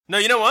No,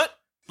 you know what?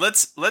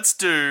 Let's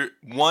do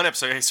one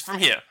episode.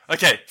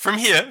 Okay, so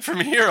from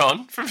here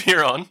on,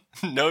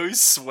 no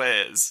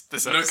swears.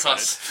 This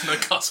episode. No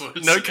cuss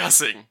words. No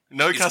cussing.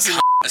 No cussing.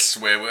 A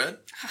swear word?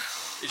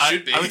 It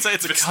should be. I would say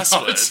it's a cuss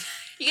not. word.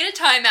 You get a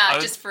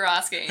timeout just for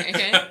asking,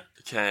 okay?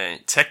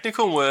 Okay,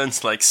 technical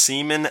words like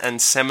semen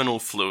and seminal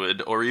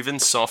fluid, or even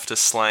softer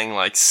slang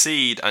like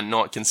seed, are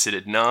not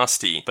considered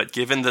nasty, but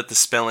given that the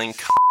spelling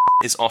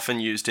is often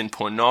used in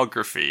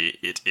pornography,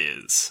 it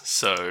is.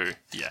 So,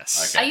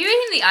 yes. Okay. Are you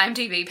reading the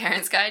IMDb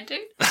Parents Guide, dude?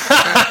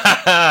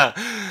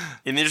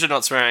 In the interest of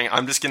not swearing,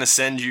 I'm just going to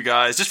send you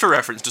guys, just for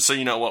reference, just so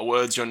you know what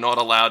words you're not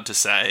allowed to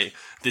say,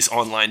 this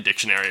online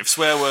dictionary of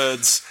swear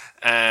words,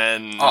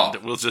 and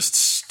we'll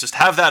just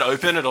have that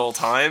open at all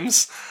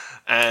times.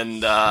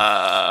 And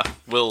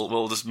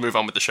we'll just move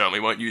on with the show, and we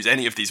won't use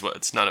any of these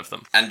words, none of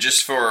them. And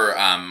just for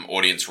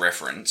audience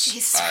reference,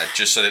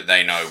 just so that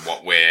they know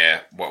what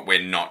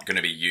we're not going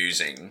to be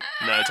using.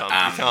 No,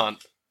 Tom, you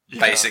can't.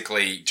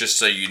 Basically, just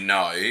so you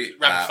know,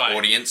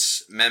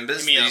 audience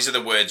members, these are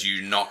the words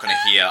you're not going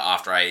to hear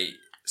after I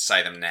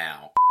say them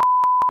now.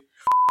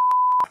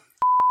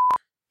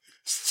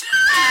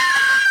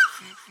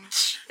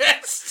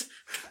 Yes.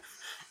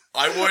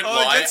 I won't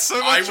lie,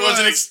 so I wasn't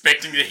worse.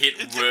 expecting to hit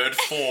word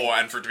 4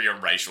 and for it to be a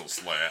racial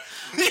slur.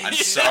 I'm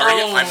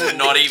sorry, I'm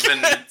not even...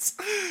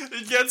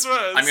 It gets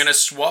worse. I'm going to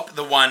swap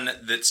the one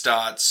that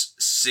starts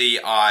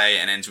C-I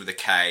and ends with a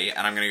K,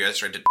 and I'm going to go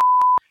straight to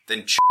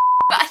then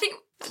But I think...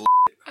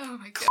 Oh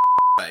my god.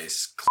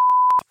 face,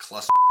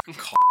 cluster,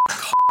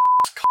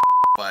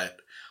 but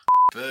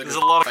burger, There's a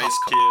lot of face,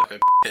 here.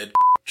 head,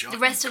 The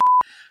rest of...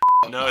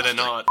 No, they're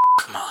not.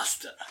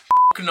 master,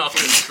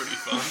 Nothing is pretty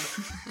fun.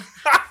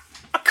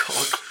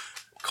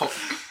 cock.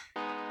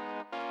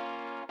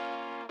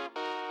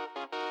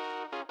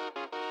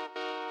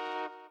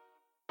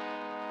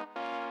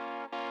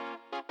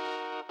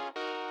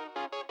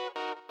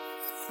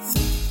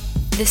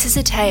 This is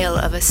a tale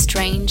of a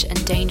strange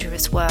and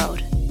dangerous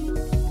world.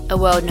 A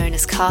world known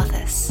as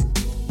Karthus.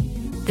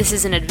 This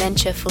is an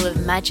adventure full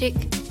of magic,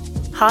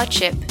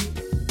 hardship,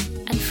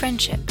 and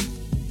friendship.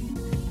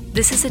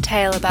 This is a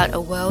tale about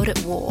a world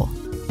at war,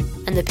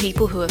 and the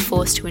people who are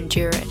forced to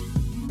endure it.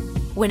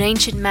 When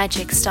ancient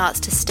magic starts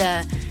to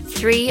stir,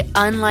 3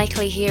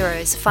 unlikely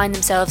heroes find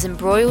themselves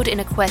embroiled in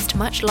a quest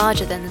much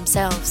larger than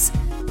themselves.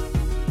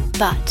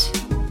 But,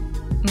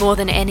 more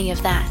than any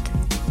of that,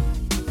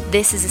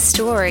 this is a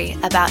story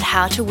about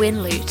how to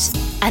win loot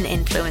and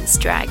influence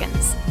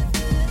dragons.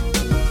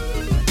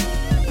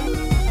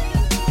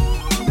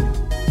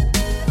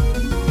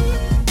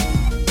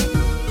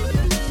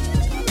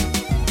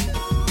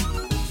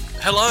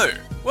 Hello!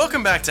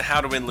 Welcome back to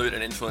How to Win Loot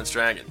and Influence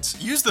Dragons.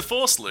 Use the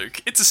Force,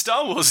 Luke. It's a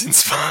Star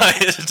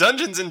Wars-inspired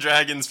Dungeons &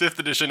 Dragons 5th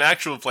edition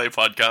actual play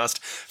podcast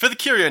for the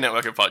Curio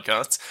network of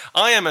podcasts.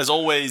 I am, as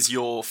always,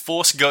 your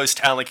Force Ghost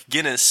Alec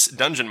Guinness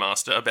Dungeon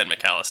Master, Ben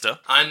McAllister.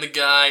 I'm the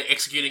guy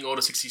executing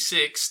Order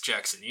 66,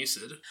 Jackson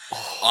Newsted.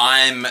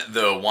 I'm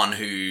the one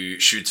who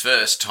shoots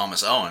first,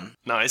 Thomas Owen.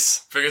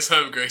 Nice. Bring us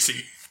home,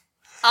 Gracie.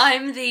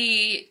 I'm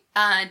the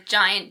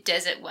giant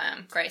desert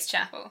worm, Grace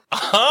Chapel.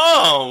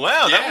 Oh,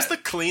 wow, that Yeah. was the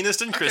cleanest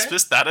and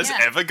crispest that has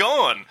ever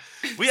gone.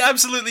 We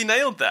absolutely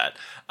nailed that.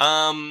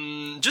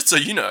 Just so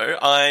you know,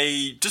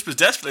 I just was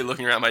desperately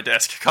looking around my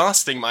desk,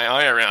 casting my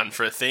eye around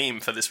for a theme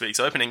for this week's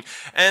opening,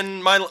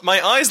 and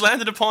my eyes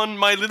landed upon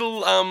my little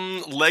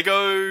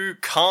Lego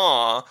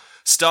car,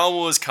 Star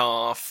Wars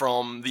car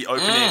from the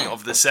opening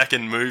of the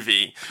second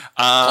movie.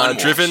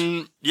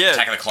 Driven... Yeah.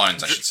 Attack of the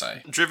Clones, I should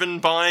say. Driven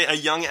by a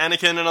young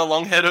Anakin and a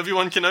long-haired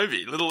Obi-Wan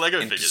Kenobi. Little Lego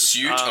In figures.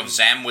 pursuit of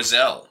Zam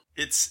Wazell.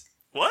 It's...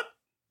 What?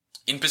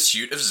 In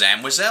pursuit of Zam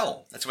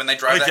Wazell. That's when they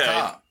drive that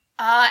car.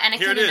 Anakin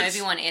Here it and is.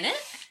 Obi-Wan in it?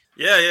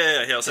 Yeah,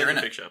 I'll send They're you a in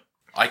it. picture.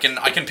 I can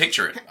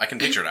picture it. I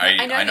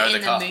I know the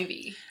in car. the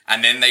movie.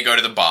 And then they go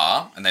to the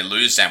bar, and they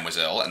lose Zam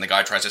Wazell, and the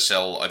guy tries to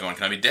sell Obi-Wan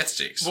Kenobi death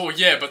sticks. Well,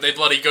 yeah, but they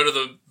bloody go to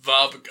the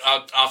bar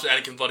after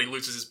Anakin bloody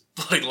loses his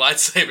bloody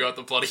lightsaber at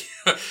the bloody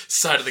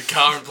side of the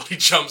car and bloody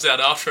jumps out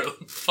after a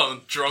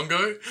fun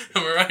Drongo.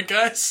 Am I right,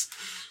 guys?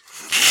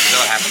 Is that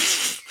what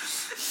happens?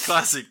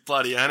 Classic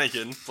bloody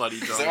Anakin, bloody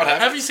John. Is that what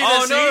happens? Have you seen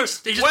Oh that no!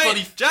 scene? He just Wait,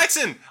 bloody...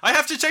 Jackson! I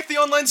have to check the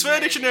online swear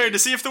dictionary to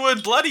see if the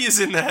word bloody is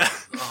in there.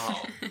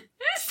 Oh,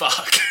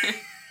 fuck.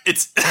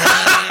 It's...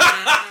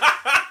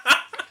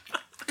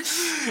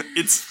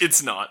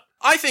 It's not.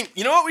 I think,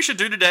 you know what we should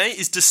do today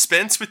is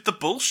dispense with the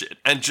bullshit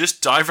and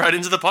just dive right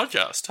into the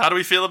podcast. How do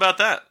we feel about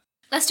that?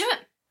 Let's do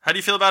it. How do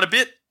you feel about a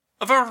bit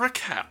of a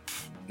recap?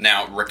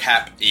 Now,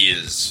 recap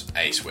is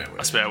a swear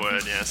word. A swear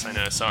word, yes, I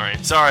know. Sorry,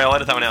 I'll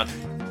edit that one out.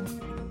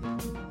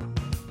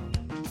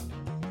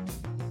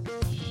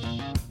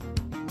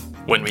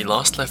 When we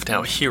last left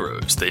our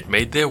heroes, they'd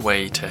made their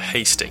way to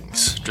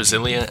Hastings,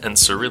 Drasilia and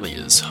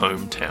Cerilia's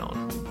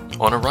hometown.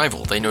 On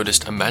arrival, they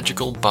noticed a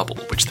magical bubble,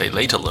 which they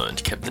later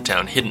learned kept the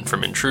town hidden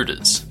from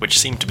intruders, which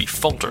seemed to be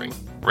faltering,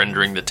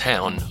 rendering the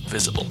town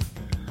visible.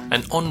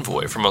 An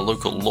envoy from a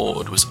local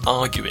lord was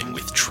arguing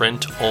with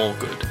Trent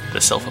Allgood, the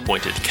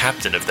self-appointed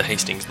captain of the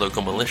Hastings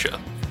local militia,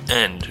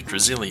 and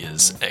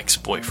Drasilia's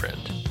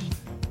ex-boyfriend.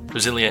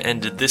 Drasilia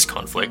ended this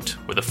conflict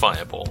with a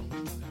fireball.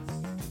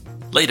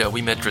 Later,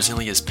 we met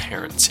Drasilia's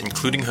parents,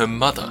 including her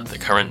mother, the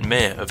current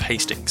mayor of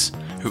Hastings,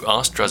 who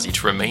asked Druzzy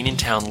to remain in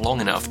town long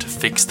enough to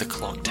fix the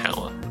clock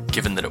tower,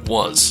 given that it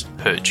was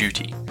her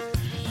duty.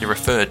 He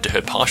referred to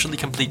her partially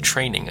complete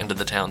training under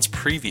the town's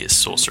previous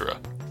sorcerer,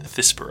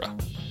 Thispera.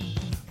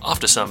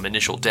 After some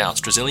initial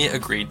doubts, Drasilia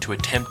agreed to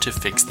attempt to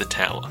fix the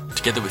tower.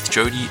 Together with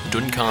Jody,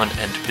 Duncan,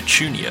 and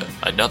Petunia,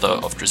 another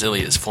of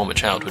Drasilia's former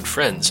childhood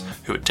friends,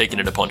 who had taken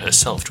it upon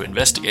herself to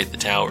investigate the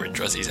tower in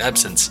Druzzy's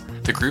absence,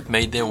 the group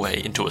made their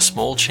way into a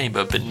small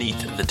chamber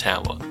beneath the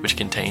tower, which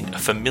contained a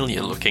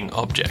familiar-looking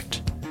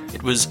object.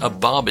 It was a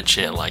barber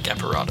chair-like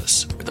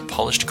apparatus, with a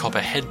polished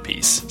copper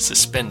headpiece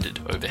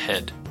suspended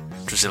overhead.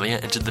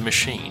 Drasilia entered the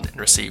machine and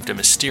received a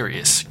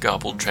mysterious,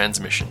 garbled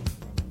transmission.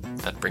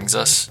 That brings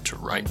us to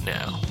right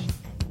now.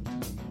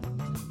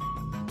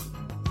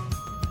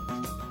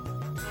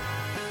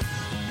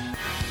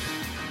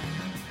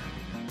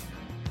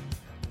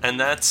 And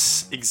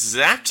that's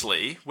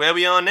exactly where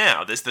we are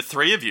now. There's the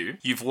three of you.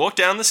 You've walked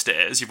down the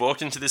stairs. You've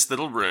walked into this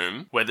little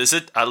room where there's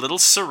a little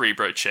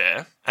Cerebro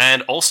chair.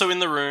 And also in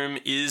the room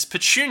is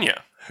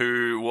Petunia,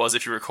 who was,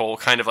 if you recall,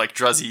 kind of like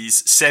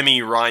Druzzy's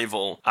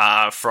semi-rival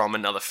from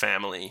another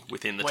family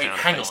within the town of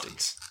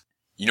Hastings.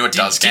 You know what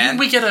does, Dan? Didn't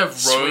we get a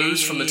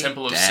rose from the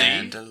Temple of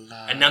Seed?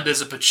 And now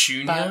there's a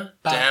Petunia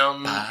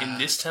down in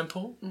this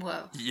temple?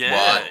 Whoa. Yeah.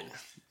 What?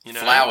 You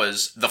know,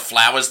 flowers. The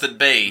flowers that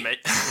be.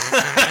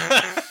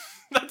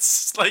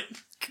 That's like...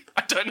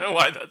 I don't know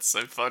why that's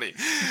so funny.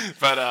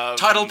 But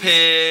title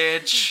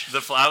pitch.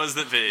 The flowers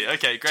that be.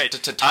 Okay, great.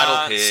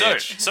 Title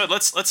pitch. So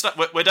let's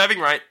start. We're diving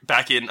right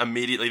back in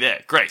immediately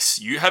there. Grace,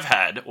 you have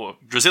had, or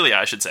Drasilia,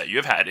 I should say, you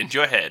have had into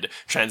your head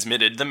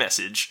transmitted the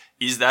message.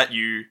 Is that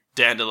you,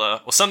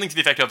 Dandela, or something to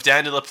the effect of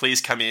Dandela?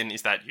 Please come in.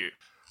 Is that you?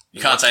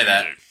 You can't say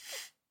that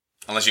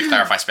unless you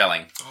clarify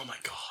spelling. Oh my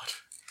god.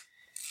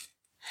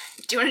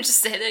 Do you want to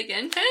just say that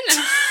again, Pen?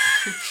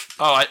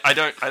 Oh, I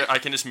don't. I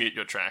can just mute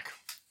your track.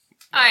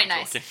 Alright,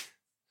 nice.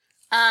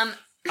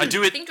 I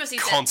do it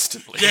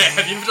constantly. Yeah,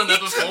 have you ever done that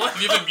before?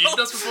 Have you ever muted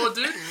us before,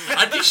 dude?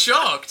 I'd be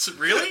shocked.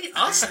 Really?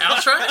 Us?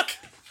 Our track?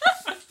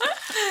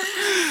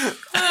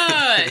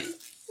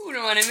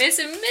 Wouldn't want to miss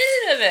a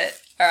minute of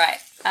it. Alright,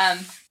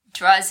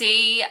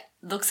 Druzzy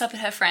looks up at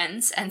her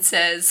friends and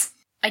says,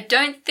 I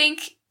don't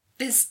think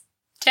this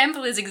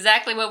temple is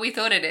exactly what we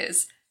thought it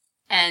is.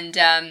 And,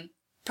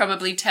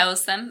 probably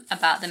tells them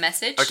about the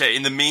message. Okay,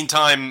 in the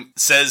meantime,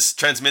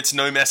 transmits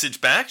no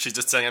message back. She's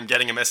just saying, I'm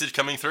getting a message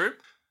coming through.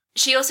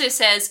 She also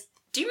says,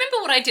 do you remember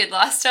what I did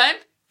last time?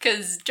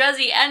 Because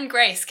Druzzy and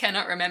Grace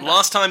cannot remember.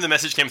 Last time the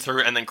message came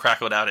through and then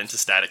crackled out into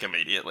static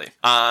immediately.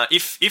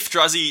 If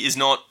Druzzy is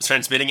not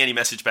transmitting any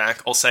message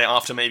back, I'll say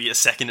after maybe a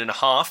second and a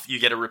half,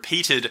 you get a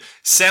repeated,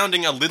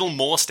 sounding a little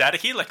more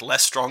staticky, like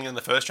less strong than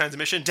the first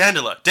transmission.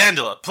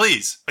 Dandela,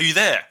 please, are you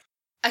there?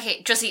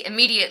 Okay, Druzzy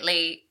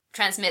immediately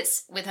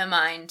transmits with her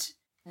mind,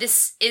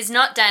 this is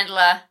not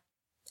Dandela.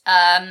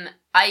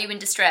 Are you in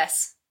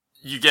distress?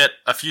 You get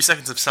a few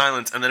seconds of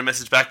silence and then a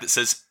message back that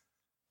says,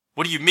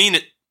 what do you mean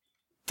it...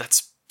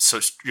 That's so...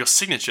 Your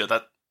signature,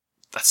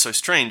 that's so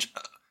strange.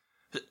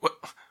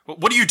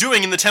 What are you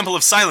doing in the Temple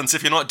of Silence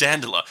if you're not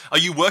Dandela? Are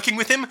you working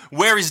with him?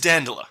 Where is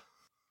Dandela?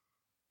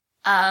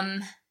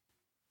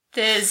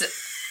 There's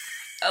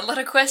a lot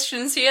of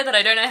questions here that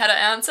I don't know how to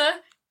answer.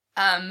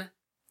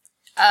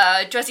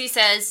 Druzzy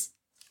says,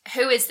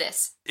 who is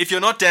this? If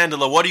you're not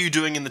Dandela, what are you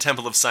doing in the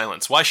Temple of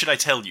Silence? Why should I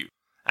tell you?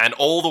 And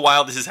all the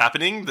while this is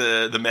happening,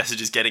 the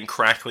message is getting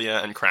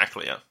cracklier and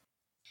cracklier.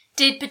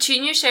 Did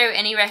Petunia show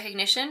any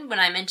recognition when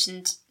I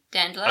mentioned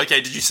Dandela?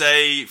 Okay, did you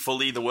say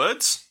fully the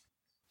words?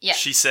 Yeah.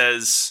 She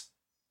says...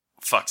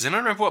 Fuck, does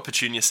anyone remember what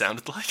Petunia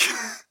sounded like?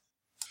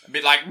 A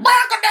bit like...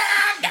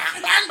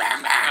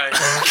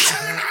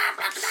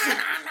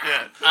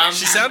 Yeah.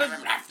 She sounded...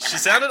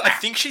 I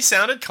think she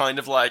sounded kind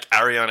of like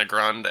Ariana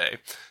Grande.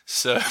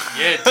 So...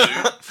 Yeah,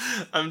 dude.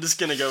 I'm just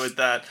gonna go with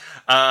that.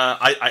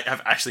 I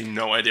have actually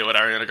no idea what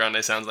Ariana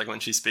Grande sounds like when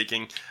she's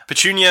speaking.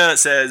 Petunia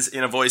says,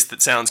 in a voice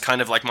that sounds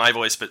kind of like my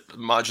voice, but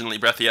marginally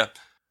breathier,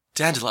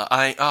 Dandela,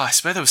 I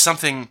swear there was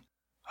something...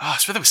 I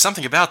swear there was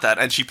something about that.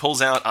 And she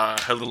pulls out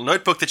her little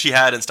notebook that she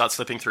had and starts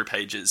flipping through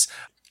pages.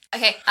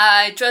 Okay,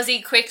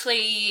 Druzzy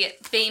quickly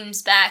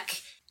beams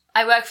back.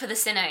 I work for the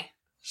Cine.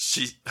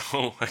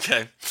 Oh,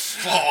 okay.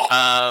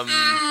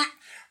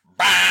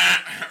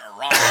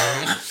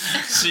 Wrong.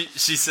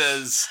 She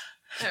says...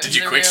 Did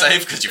you quick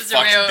save? Because you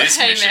fucked this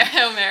mission.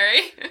 Hail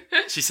Mary.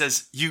 She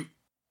says, you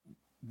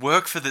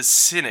work for the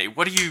Cine.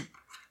 What do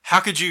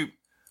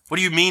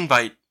you mean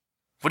by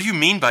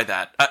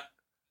that?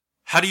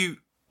 How do you...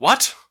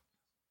 What?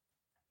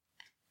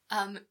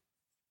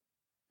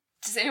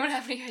 Does anyone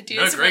have any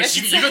ideas? No, Grace,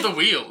 you got the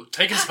wheel.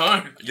 Take us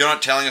home. You're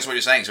not telling us what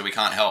you're saying, so we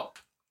can't help.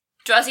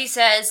 Druzzy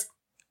says,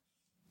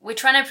 we're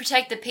trying to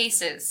protect the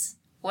pieces.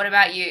 What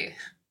about you?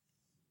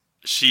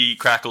 She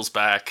crackles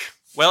back.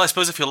 Well, I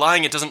suppose if you're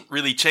lying, it doesn't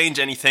really change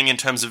anything in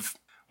terms of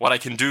what I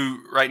can do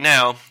right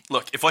now.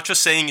 Look, if what you're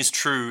saying is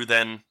true,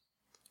 then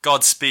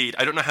Godspeed.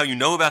 I don't know how you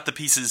know about the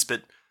pieces,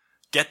 but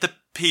get the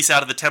piece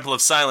out of the Temple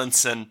of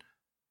Silence and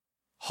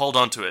hold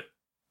on to it.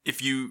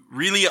 If you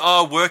really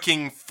are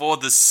working for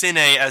the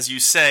Cine, as you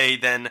say,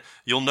 then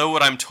you'll know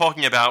what I'm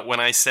talking about when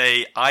I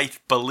say, I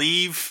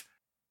believe...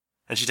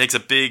 And she takes a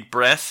big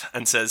breath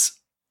and says,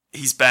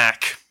 he's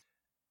back.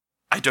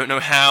 I don't know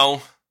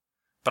how,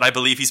 but I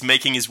believe he's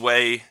making his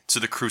way to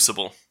the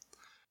Crucible.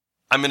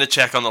 I'm going to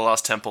check on the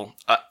Lost Temple.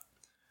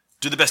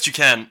 Do the best you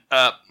can.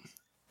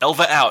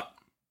 Elva out.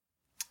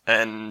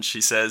 And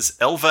she says,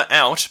 Elva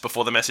out,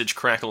 before the message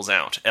crackles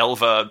out.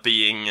 Elva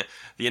being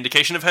the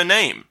indication of her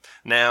name.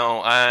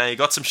 Now, I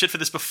got some shit for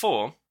this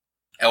before.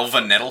 Elva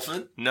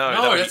Nettleford?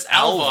 No, it's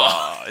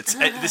Alva.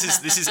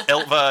 This is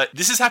Elva.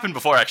 This has happened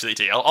before, actually,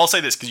 T. I'll say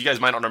this, because you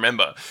guys might not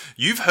remember.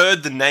 You've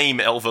heard the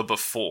name Elva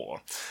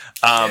before.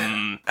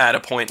 At a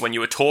point when you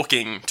were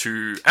talking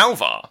to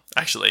Alvar,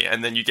 actually,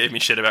 and then you gave me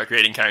shit about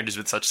creating characters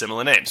with such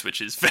similar names,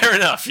 which is fair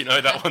enough,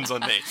 that one's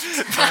on me.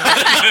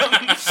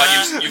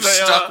 But you've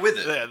stuck with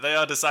it. Yeah, they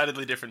are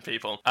decidedly different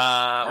people.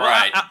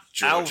 Right,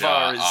 Georgia.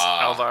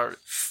 Alvar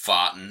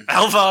farting.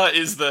 Alvar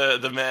is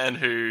the man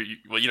who,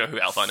 you know who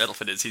Alvar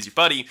Nettleford is, he's your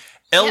buddy.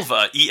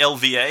 Elva,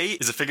 E-L-V-A,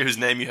 is a figure whose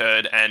name you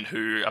heard and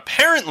who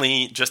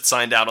apparently just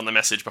signed out on the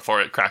message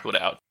before it crackled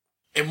out.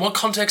 In what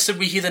context did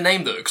we hear the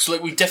name, though? Because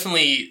we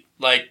definitely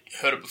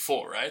heard it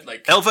before, right?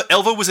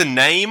 Elva was a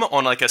name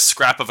on a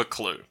scrap of a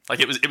clue.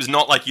 It was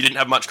not like you didn't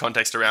have much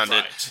context around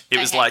it. It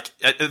was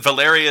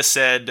Valeria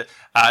said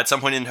at some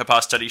point in her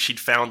past study she'd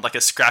found a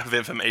scrap of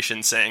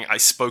information saying I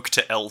spoke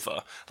to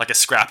Elva, a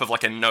scrap of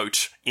a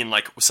note in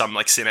some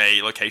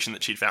Cine location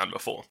that she'd found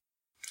before.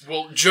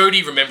 Well,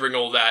 Jodie remembering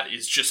all that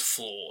is just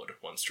flawed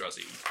once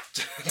Druzzy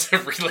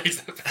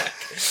relays that back.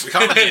 We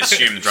can't really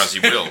assume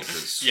Druzzy will,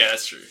 because... Yeah,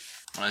 that's true.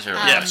 She's the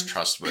most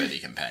trustworthy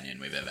companion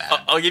we've ever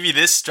had. I'll give you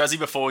this, Druzzy,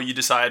 before you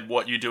decide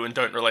what you do and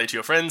don't relay to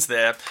your friends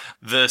there.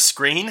 The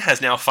screen has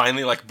now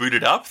finally,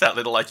 booted up, that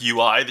little,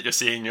 UI that you're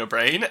seeing in your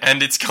brain,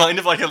 and it's kind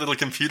of like a little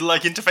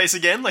computer-like interface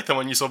again, like the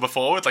one you saw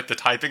before with, the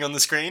typing on the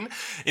screen.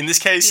 In this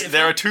case,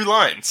 there are two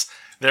lines.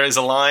 There is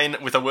a line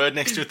with a word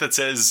next to it that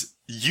says,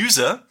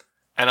 user,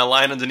 and a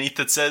line underneath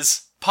that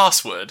says,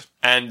 password.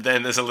 And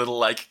then there's a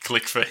little,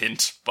 click for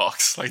hint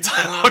box,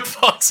 dialogue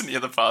box near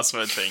the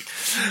password thing.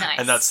 Nice.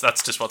 And that's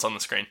just what's on the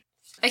screen.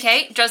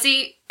 Okay,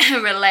 Druzzy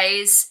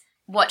relays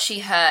what she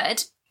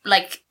heard,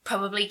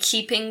 probably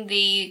keeping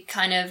the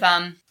kind of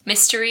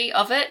mystery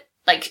of it,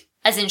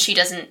 as in she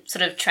doesn't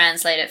sort of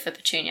translate it for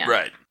Petunia.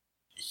 Right.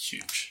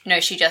 Huge.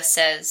 No, she just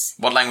says...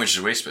 What language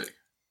do we speak?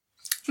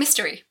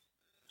 Mystery.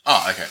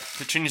 Oh, okay.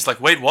 Petunia's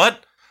wait,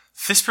 what?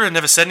 Thespera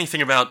never said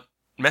anything about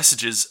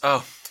messages.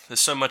 Oh, there's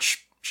so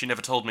much she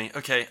never told me.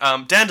 Okay,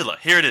 Dandela,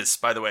 here it is,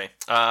 by the way.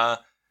 I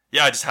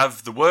just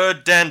have the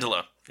word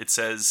Dandela. It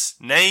says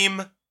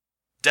name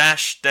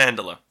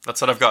Dandela.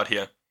 That's what I've got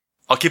here.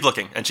 I'll keep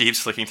looking. And she keeps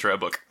flicking through her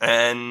book.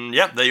 And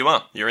there you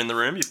are. You're in the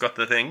room. You've got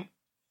the thing.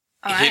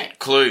 All right. Hit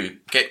clue.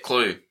 Get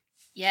clue.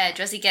 Yeah,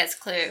 Druzzy gets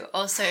clue.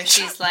 Also,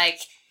 she's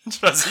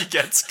Druzzy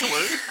gets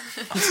clue.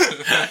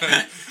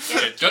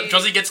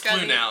 Druzzy gets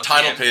clue now.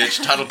 Title pitch.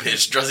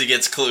 Druzzy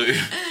gets clue.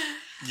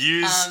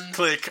 Use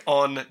click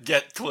on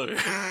get clue.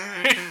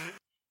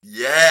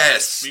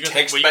 Yes!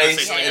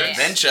 Text-based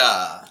adventure.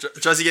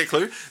 Druzzy get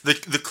clue?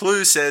 The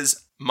clue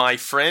says, my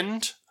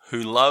friend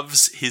who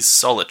loves his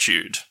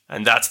solitude.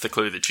 And that's the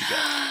clue that you get.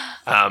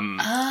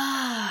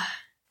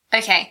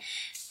 Okay.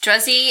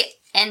 Druzzy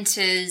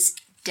enters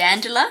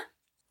Dandela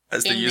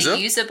as the in user? the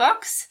user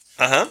box.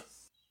 Uh-huh.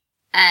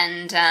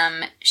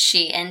 And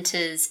she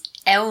enters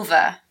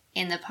Elva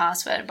in the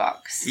password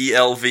box.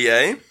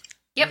 E-L-V-A?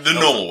 Yep. The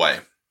normal way.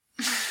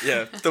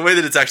 Yeah, the way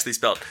that it's actually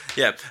spelled.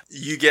 Yeah,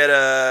 you get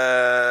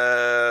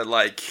a,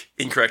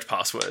 incorrect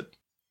password.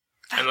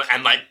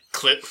 And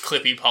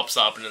Clippy pops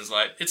up and is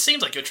it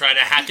seems like you're trying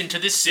to hack into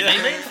this Cine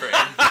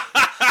mainframe.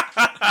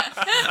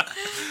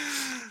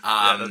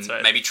 That's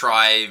right. Maybe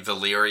try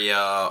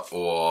Valeria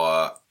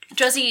or...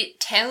 Druzzy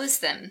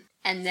tells them,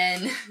 and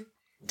then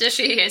does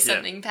she hear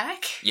something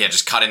back? Yeah,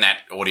 just cut in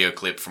that audio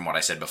clip from what I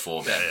said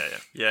before.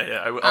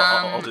 Yeah.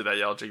 I'll do that.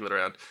 Yeah, I'll jiggle it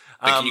around.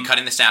 But can you cut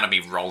in the sound of me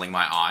rolling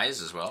my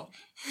eyes as well?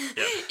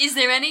 Yeah. Is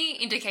there any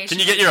indication? Can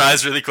you get your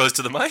eyes really close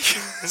to the mic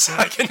so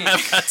I can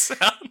have that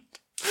sound?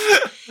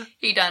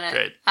 You done it.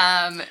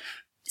 Great.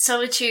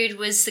 Solitude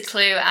was the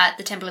clue at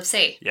the Temple of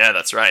Sea. Yeah,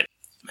 that's right.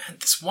 Man,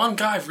 this one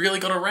guy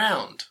really got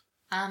around.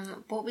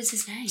 What was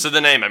his name? So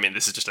the name,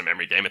 this is just a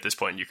memory game at this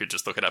point. You could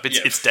just look it up.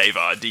 It's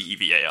Devar,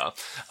 D-E-V-A-R.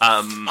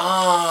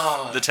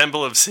 The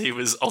Temple of Sea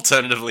was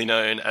alternatively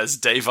known as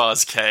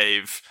Devar's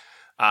Cave.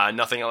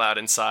 Nothing allowed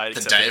inside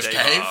except Dave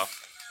Cave?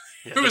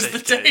 Yeah, Who was the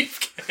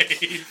Dave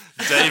Cave?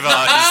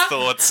 Devar, his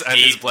thoughts, and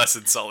his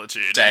blessed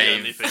solitude.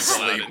 Dave,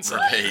 sleep,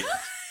 repeat.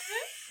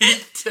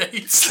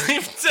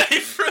 Sleep,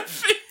 Dave,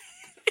 repeat.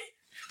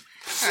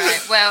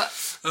 Alright, well,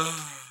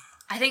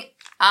 I think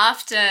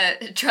after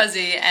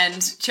Druzzy and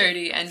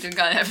Jodie and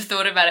Duncan have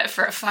thought about it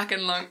for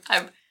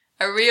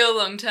a real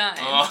long time.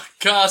 Oh,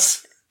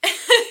 Gus.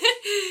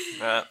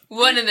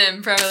 One of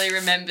them probably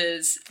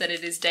remembers that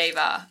it is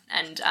Davar,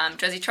 and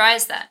Druzzy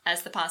tries that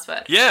as the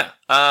password. Yeah.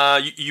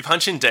 You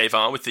punch in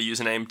Davar with the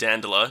username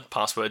Dandela,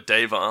 password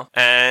Davar,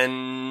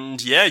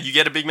 and yeah, you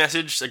get a big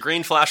message, a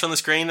green flash on the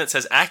screen that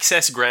says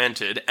access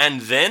granted,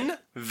 and then,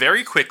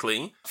 very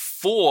quickly,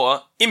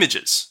 4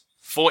 images.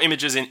 4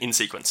 images in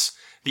sequence.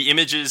 The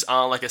images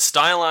are like a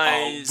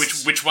stylized...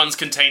 Oh, which ones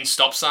contain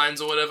stop signs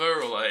or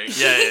whatever, or like...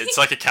 Yeah, it's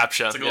like a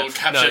captcha. It's like a little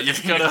captcha. No,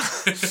 you've got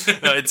to...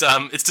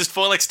 No, it's just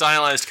 4 like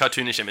stylized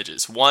cartoonish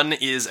images. One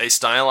is a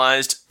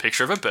stylized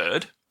picture of a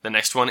bird. The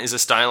next one is a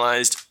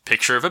stylized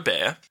picture of a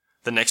bear.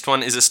 The next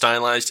one is a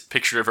stylized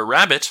picture of a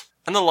rabbit.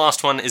 And the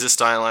last one is a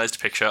stylized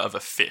picture of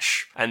a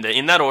fish. And they're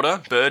in that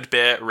order: bird,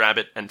 bear,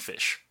 rabbit, and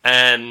fish.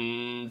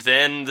 And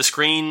then the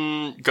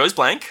screen goes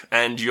blank,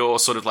 and you're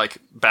sort of like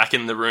back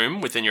in the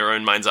room within your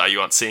own mind's eye.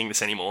 You aren't seeing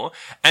this anymore.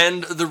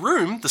 And the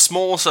room, the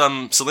small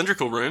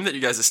cylindrical room that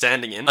you guys are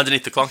standing in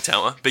underneath the clock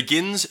tower,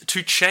 begins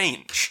to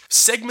change.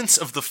 Segments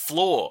of the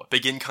floor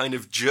begin kind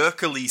of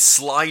jerkily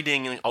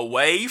sliding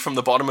away from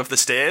the bottom of the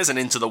stairs and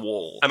into the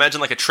wall.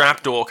 Imagine like a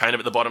trapdoor kind of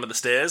at the bottom of the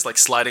stairs, like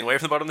sliding away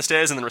from the bottom of the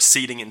stairs and then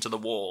receding into the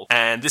wall.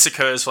 And this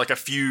occurs for like a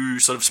few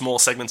sort of small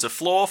segments of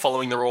floor,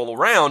 following the roll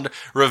around,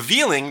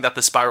 revealing that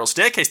the spiral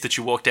staircase that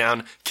you walk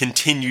down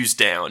continues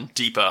down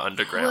deeper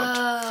underground.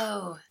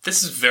 Whoa.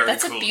 This is very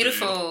That's cool, a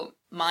beautiful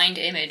mind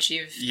image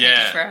you've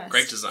painted for us.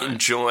 Great design.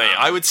 Enjoy.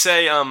 I would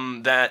say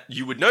that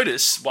you would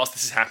notice, whilst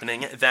this is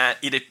happening, that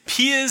it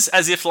appears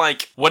as if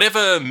like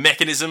whatever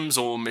mechanisms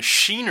or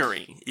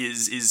machinery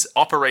is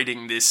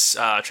operating this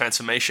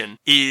transformation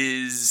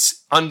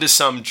is under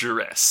some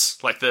duress.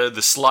 Like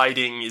the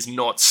sliding is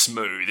not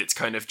smooth. It's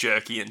kind of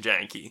jerky and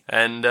janky.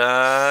 And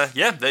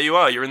yeah, there you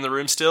are. You're in the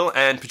room still,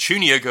 and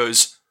Petunia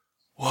goes,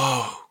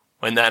 "Whoa,"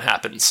 when that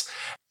happens.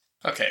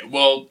 Okay,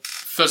 well,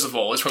 first of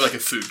all, it's probably like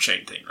a food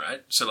chain thing,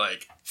 right? So,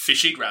 like,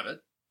 fish eat rabbit,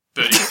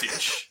 bird eat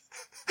fish,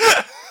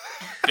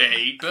 bear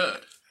eat bird.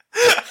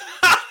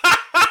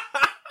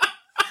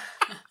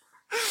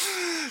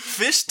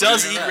 Fish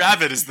does eat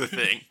rabbit is the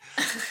thing.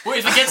 Well,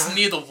 if it gets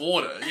near the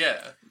water, yeah.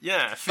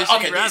 Yeah, fish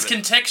Okay, eat rabbit.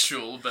 it's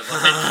contextual, but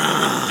like...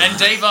 and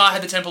Davar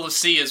had the Temple of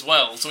Sea as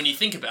well, so when you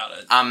think about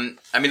it... I mean,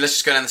 let's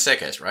just go down the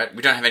staircase, right?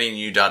 We don't have any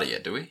new data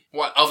yet, do we?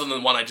 What, other than the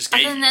one I just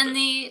gave you? Other than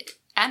the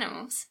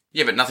animals.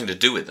 Yeah, but nothing to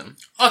do with them.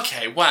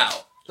 Okay,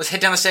 wow. Let's head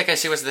down the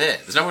staircase, see what's there.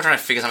 There's no point trying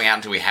to figure something out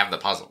until we have the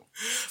puzzle.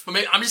 But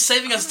mate, I'm just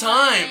saving us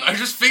time. I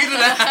just figured it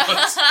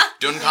out.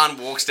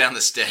 Duncan walks down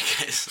the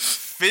staircase.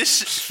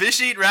 Fish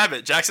eat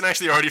rabbit. Jackson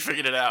actually already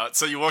figured it out.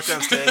 So you walk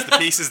downstairs, the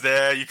piece is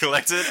there, you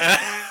collect it, and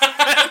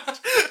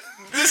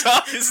this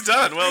arc is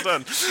done. Well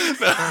done.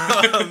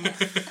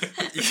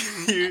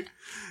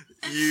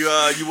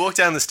 You walk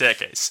down the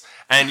staircase,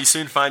 and you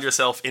soon find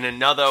yourself in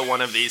another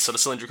one of these sort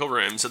of cylindrical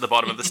rooms at the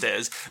bottom of the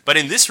stairs. But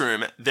in this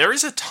room, there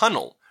is a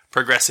tunnel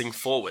progressing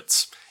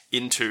forwards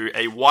into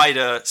a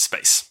wider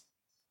space.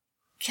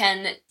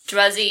 Can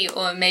Druzzy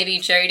or maybe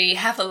Jody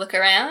have a look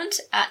around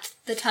at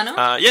the tunnel?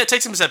 Yeah,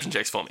 take some perception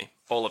checks for me.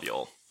 All of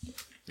y'all.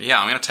 Yeah,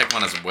 I'm going to take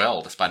one as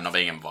well, despite not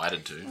being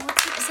invited to.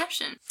 What's your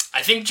perception?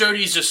 I think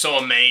Jody's just so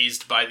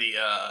amazed by the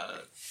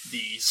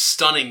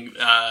stunning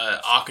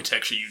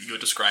architecture you're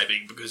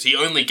describing, because he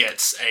only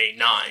gets a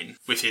 9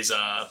 with his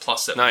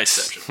 +7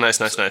 perception.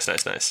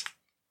 Nice.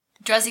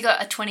 Druzzy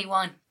got a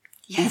 21.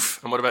 Yes. Oof.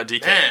 And what about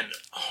DK? Man,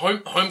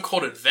 home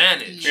court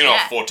advantage. You know,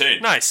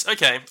 14. Nice,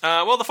 okay.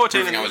 Well, the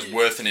 14... Proving I was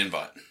worth an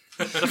invite.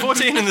 The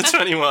 14 and the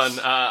 21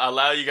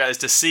 allow you guys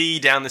to see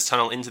down this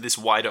tunnel into this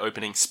wider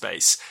opening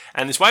space.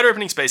 And this wider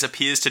opening space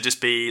appears to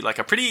just be like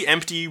a pretty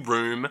empty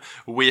room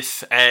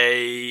with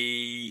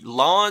a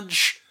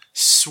large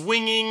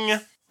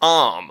swinging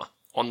arm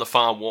on the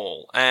far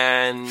wall.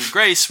 And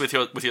Grace, with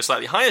your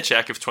slightly higher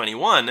check of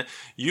 21,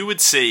 you would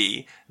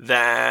see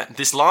that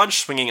this large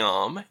swinging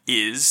arm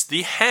is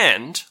the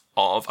hand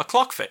of a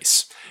clock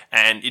face.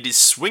 And it is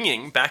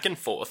swinging back and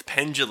forth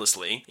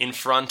pendulously in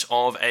front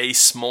of a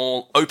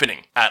small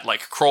opening at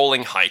like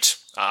crawling height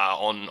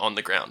on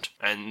the ground.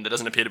 And there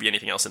doesn't appear to be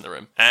anything else in the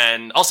room.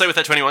 And I'll say with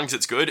that 21 because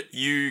it's good,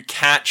 you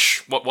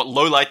catch what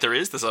low light there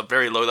is. There's a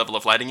very low level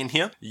of lighting in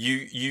here.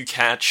 You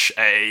catch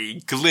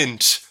a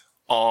glint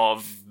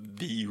of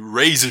the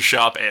razor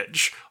sharp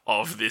edge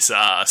of this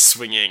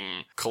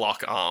swinging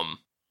clock arm.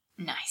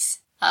 Nice.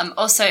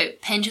 Also,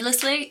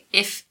 pendulously,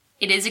 if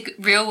it is a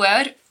real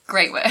word,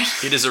 great word.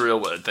 It is a real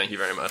word. Thank you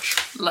very much.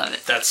 Love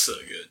it. That's so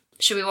good.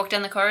 Should we walk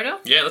down the corridor?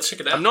 Yeah, let's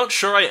check it out. I'm not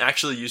sure I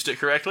actually used it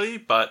correctly,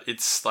 but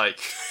it's like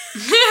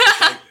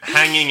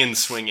hanging and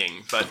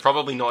swinging, but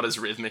probably not as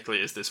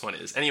rhythmically as this one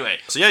is. Anyway,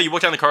 so yeah, you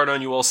walk down the corridor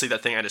and you all see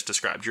that thing I just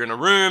described. You're in a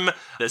room,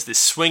 there's this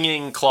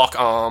swinging clock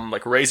arm,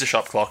 like razor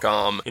sharp clock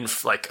arm, in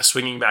like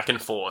swinging back and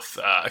forth,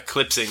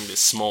 eclipsing this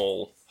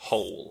small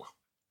hole.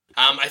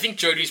 I think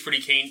Jody's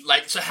pretty keen.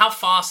 Like, so how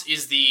fast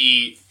is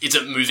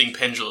it moving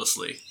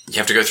pendulously? You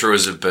have to go through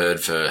as a bird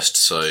first,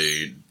 so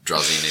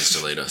Druzzy needs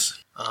to lead us.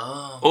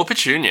 Oh. Or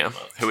Petunia,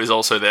 who is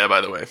also there,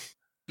 by the way.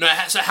 No,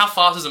 so how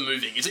fast is it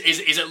moving? Is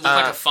it look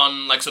like a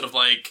fun, like, sort of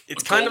like...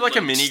 It's kind of like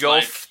a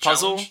mini-golf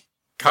puzzle.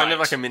 Kind of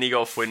like a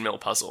mini-golf windmill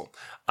puzzle.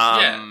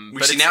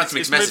 We see now it's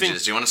mixed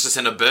messages. Do you want us to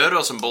send a bird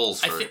or some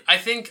balls through? I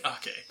think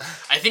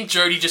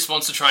Jody just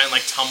wants to try and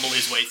like tumble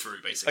his way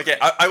through, basically.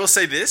 Okay, I will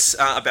say this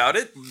about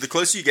it. The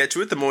closer you get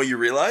to it, the more you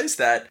realise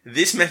that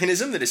this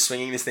mechanism that is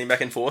swinging this thing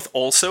back and forth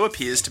also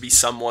appears to be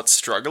somewhat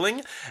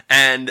struggling,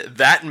 and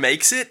that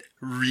makes it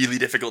really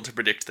difficult to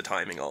predict the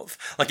timing of.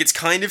 Like, it's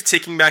kind of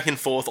ticking back and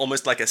forth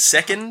almost like a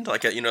second,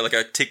 like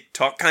a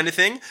tick-tock kind of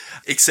thing,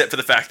 except for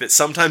the fact that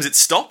sometimes it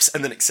stops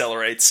and then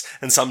accelerates,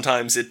 and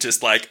sometimes it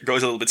just, like,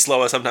 goes a little bit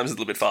slower, sometimes a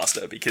little bit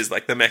faster, because,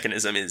 like, the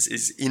mechanism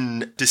is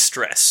in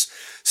distress.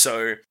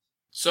 So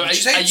are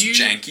you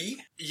janky?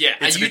 Yeah.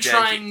 Are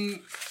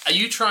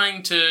you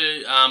trying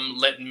to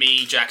let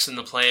me, Jackson,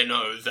 the player,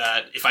 know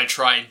that if I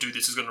try and do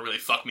this, it's going to really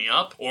fuck me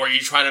up? Or are you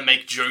trying to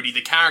make Jody,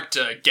 the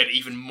character, get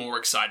even more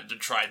excited to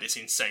try this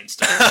insane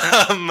stuff?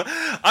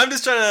 I'm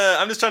just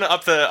trying to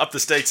up the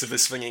stakes of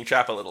this swinging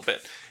trap a little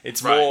bit.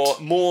 It's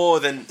more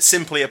than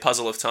simply a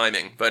puzzle of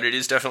timing, but it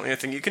is definitely a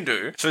thing you can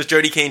do. So is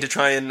Jody keen to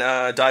try and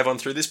dive on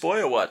through this boy,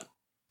 or what?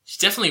 She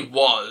definitely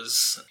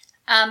was.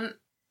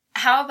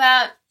 How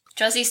about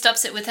Josie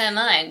stops it with her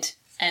mind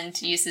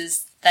and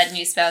uses that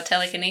new spell,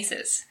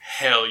 telekinesis?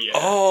 Hell yeah!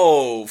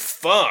 Oh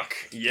fuck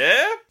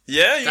yeah!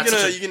 Yeah, you're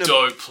gonna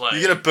dope play.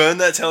 You're gonna burn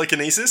that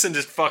telekinesis and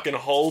just fucking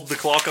hold the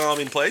clock arm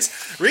in place.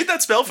 Read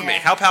that spell for me.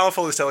 How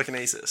powerful is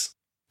telekinesis?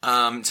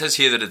 It says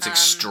here that it's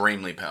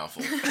extremely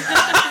powerful.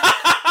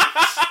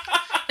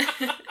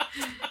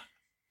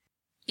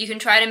 You can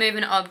try to move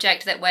an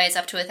object that weighs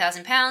up to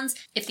 1,000 pounds.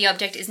 If the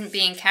object isn't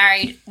being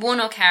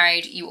worn or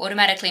carried, you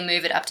automatically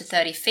move it up to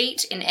 30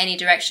 feet in any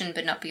direction,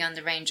 but not beyond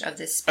the range of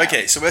this spell.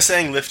 Okay, so we're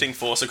saying lifting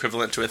force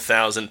equivalent to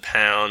 1,000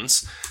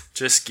 pounds.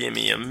 Just give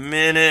me a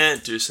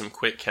minute, do some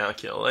quick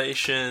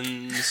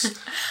calculations.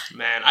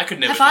 Man, I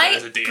could never do that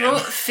as a DM. Have I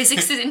brought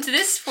physics into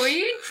this for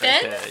you,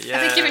 Ben? Okay, yeah,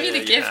 have I given you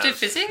the gift of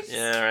physics?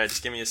 Yeah, alright,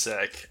 just give me a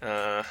sec.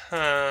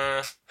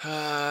 Okay,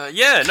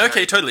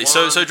 totally.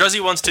 So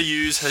Druzzy wants to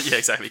use her... Yeah,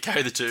 exactly,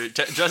 carry the two.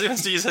 Druzzy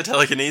wants to use her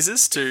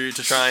telekinesis to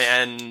try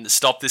and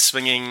stop this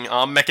swinging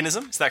arm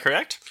mechanism. Is that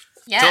correct?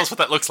 Yeah. Tell us what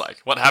that looks like.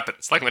 What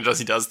happens? Like when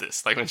Josie does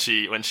this. Like when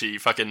she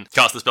fucking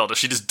casts the spell. Does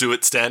she just do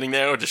it standing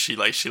there, or does she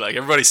like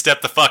everybody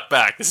step the fuck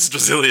back? This is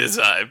Drasilia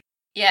time.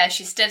 Yeah,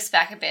 she steps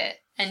back a bit,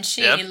 and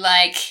she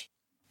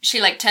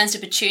turns to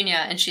Petunia,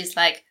 and she's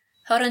like,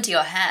 "Hold on to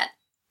your hat,"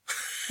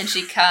 and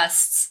she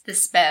casts the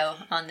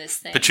spell on this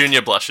thing.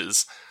 Petunia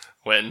blushes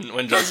when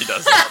Josie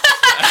does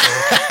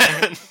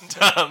that.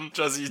 And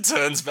Josie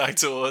turns back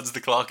towards the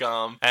clock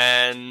arm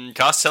and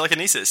casts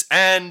telekinesis.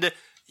 And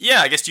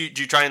yeah, I guess do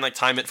you try and like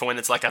time it for when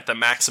it's like at the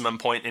maximum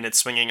point in its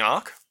swinging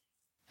arc?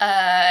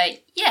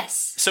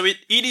 Yes. So it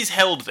is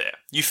held there.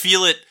 You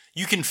feel it.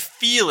 You can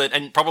feel it,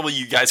 and probably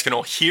you guys can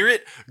all hear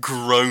it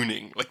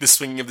groaning, like the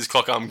swinging of this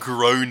clock arm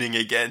groaning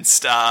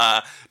against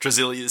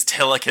Drasilia's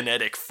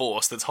telekinetic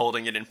force that's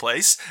holding it in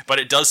place. But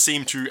it does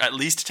seem to, at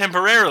least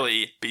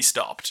temporarily, be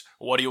stopped.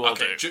 What do you all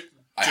do?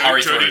 I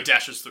hurry through. Jody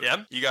dashes through.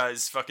 Yeah, you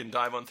guys fucking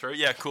dive on through.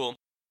 Yeah, cool.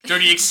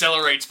 Jody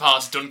accelerates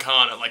past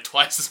Duncan at like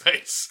twice the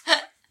pace.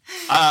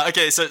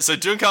 Okay, so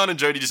Duncan and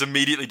Jody just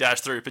immediately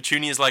dash through.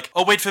 Petunia's like,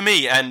 "Oh, wait for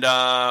me," and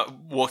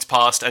walks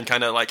past and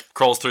kind of like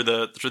crawls through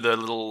the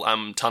little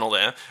tunnel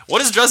there. What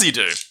does Druzzy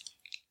do?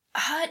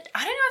 I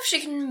don't know if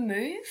she can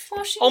move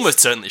while she's... Almost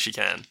certainly she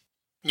can.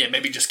 Yeah,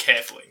 maybe just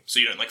carefully, so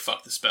you don't like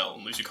fuck the spell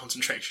and lose your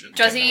concentration.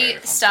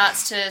 Druzzy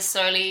starts to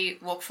slowly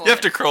walk forward. You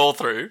have to crawl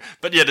through,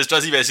 but yeah, does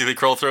Druzzy basically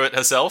crawl through it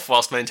herself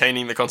whilst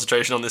maintaining the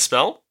concentration on this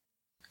spell?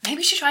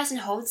 Maybe she tries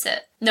and holds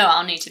it. No,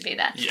 I'll need to be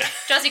that. Yeah.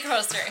 Druzzy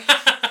crawls through.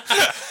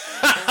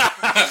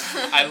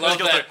 I love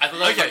that. I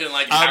love fucking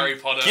like Harry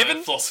Potter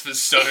and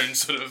Philosopher's Stone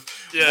sort of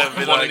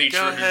one in each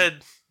room. Go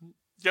ahead.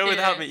 Go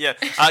without me, yeah.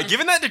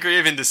 Given that degree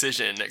of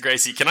indecision,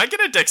 Gracie, can I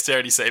get a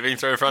dexterity saving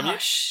throw from you?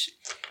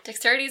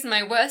 Dexterity is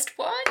my worst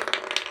one.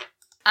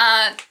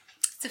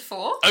 It's a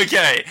 4.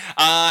 Okay.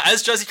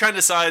 As Josie kind of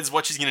decides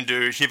what she's going to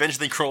do, she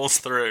eventually crawls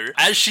through.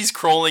 As she's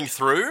crawling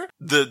through,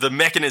 the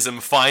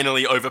mechanism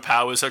finally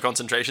overpowers her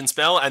concentration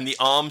spell, and the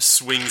arm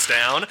swings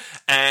down,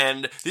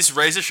 and this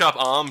razor-sharp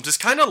arm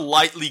just kind of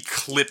lightly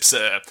clips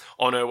her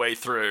on her way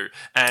through,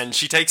 and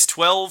she takes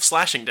 12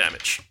 slashing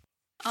damage.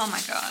 Oh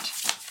my god.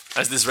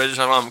 As this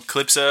razor-sharp arm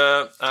clips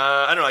her,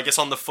 I don't know, I guess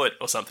on the foot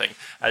or something,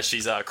 as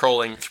she's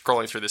crawling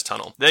through this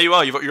tunnel. There you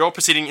are, you're all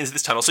proceeding into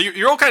this tunnel. So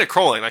you're all kind of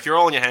crawling, like you're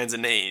all on your hands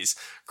and knees,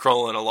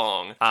 crawling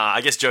along.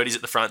 I guess Jody's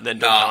at the front, then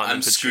Duncan. No,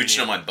 I'm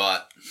scooching on my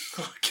butt.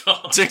 Oh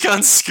god.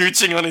 Duncan's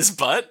scooching on his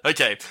butt?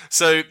 Okay,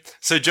 so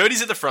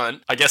Jody's at the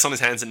front, I guess on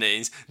his hands and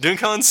knees.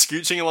 Duncan's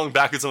scooching along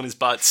backwards on his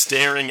butt,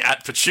 staring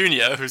at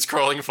Petunia, who's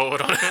crawling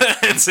forward on her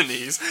hands and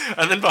knees.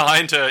 And then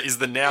behind her is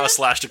the now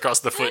slashed across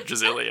the foot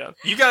Drasilia.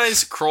 You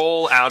guys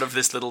crawl out of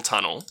this little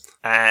tunnel,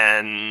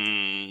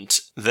 and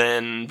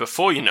then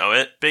before you know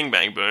it, bing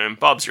bang boom,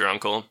 Bob's your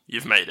uncle,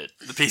 you've made it.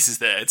 The piece is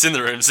there, it's in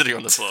the room, sitting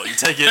on the floor. You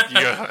take it,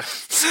 you go home.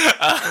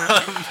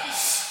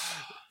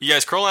 You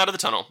guys crawl out of the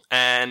tunnel,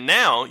 and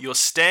now you're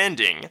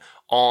standing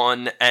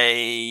on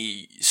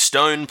a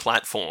stone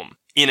platform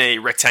in a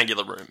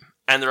rectangular room.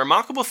 And the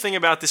remarkable thing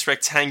about this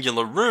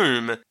rectangular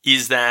room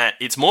is that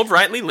it's more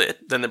brightly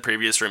lit than the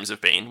previous rooms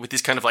have been, with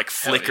this kind of like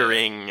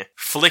flickering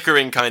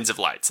kinds of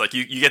lights. Like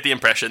you get the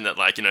impression that,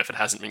 like, you know, if it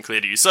hasn't been clear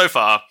to you so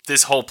far,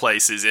 this whole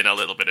place is in a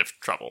little bit of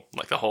trouble.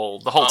 Like the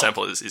whole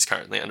temple is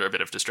currently under a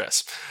bit of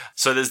distress.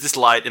 So there's this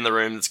light in the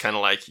room that's kind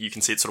of like, you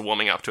can see it sort of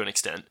warming up to an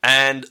extent.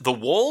 And the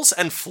walls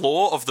and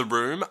floor of the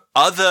room,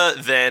 other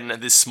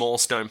than this small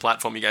stone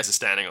platform you guys are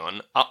standing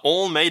on, are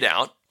all made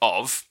out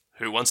of,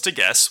 who wants to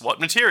guess what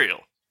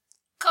material?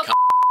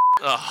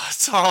 Oh,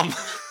 Tom.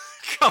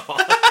 Come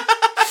on.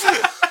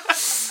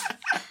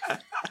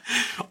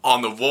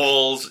 On the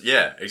walls.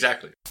 Yeah,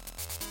 exactly.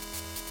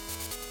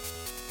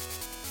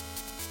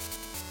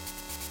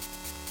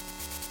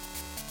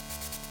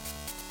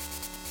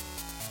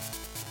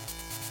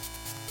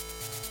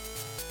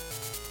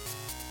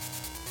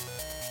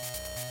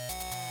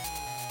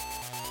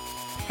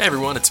 Hey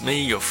everyone, it's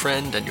me, your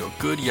friend, and your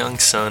good young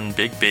son,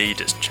 Big B,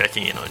 just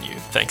checking in on you.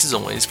 Thanks as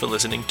always for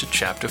listening to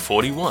Chapter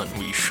 41.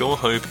 We sure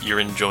hope you're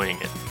enjoying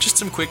it. Just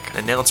some quick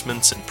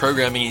announcements and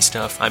programming-y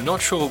stuff. I'm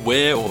not sure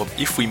where or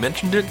if we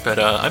mentioned it, but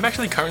I'm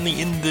actually currently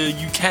in the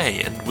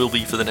UK and will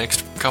be for the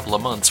next couple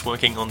of months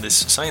working on this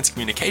science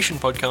communication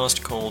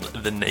podcast called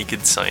The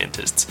Naked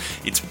Scientists.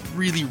 It's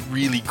really,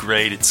 really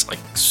great. It's like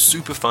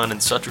super fun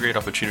and such a great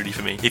opportunity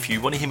for me. If you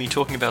want to hear me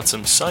talking about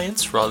some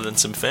science rather than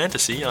some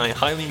fantasy, I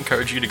highly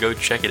encourage you to go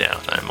check it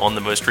out. I'm on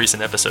the most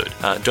recent episode.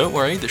 Don't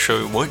worry, the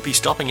show won't be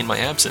stopping in my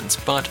absence,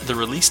 but the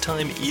release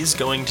time is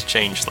going to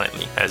change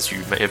slightly, as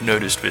you may have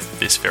noticed with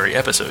this very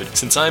episode.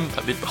 Since I'm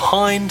a bit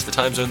behind the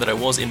time zone that I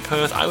was in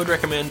Perth, I would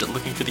recommend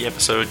looking for the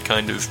episode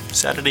kind of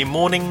Saturday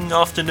morning,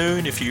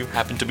 afternoon, if you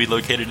happen to be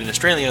located in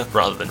Australia,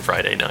 rather than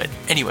Friday night.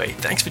 Anyway,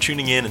 thanks for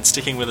tuning in and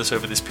sticking with us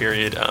over this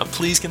period.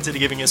 Please consider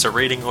giving us a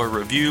rating or a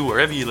review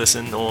wherever you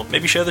listen, or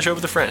maybe share the show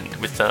with a friend.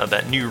 With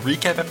that new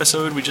recap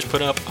episode we just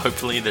put up,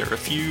 hopefully there are a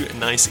few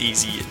nice,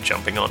 easy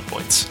jumping on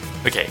points.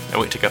 Okay, I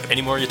won't take up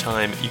any more of your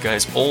time. You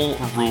guys all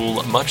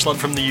rule. Much love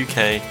from the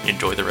UK.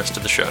 Enjoy the rest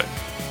of the show.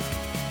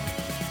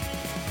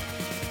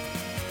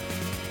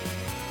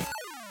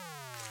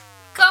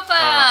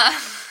 Copper!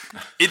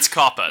 It's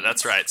copper,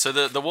 that's right. So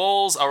the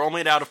walls are all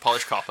made out of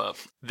polished copper.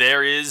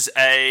 There is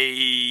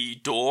a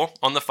door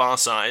on the far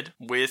side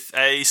with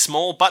a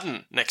small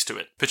button next to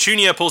it.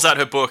 Petunia pulls out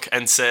her book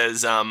and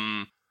says,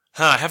 I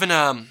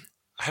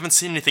haven't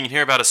seen anything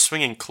here about a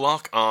swinging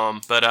clock,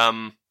 but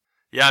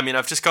yeah, I mean,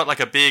 I've just got like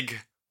a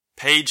big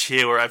page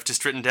here where I've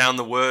just written down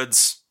the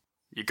words,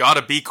 "You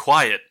gotta be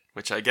quiet,"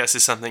 which I guess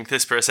is something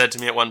Thispera said to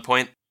me at one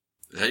point.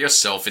 Is that your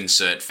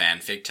self-insert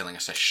fanfic telling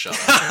us to shut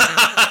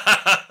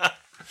up?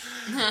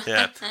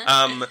 Yeah.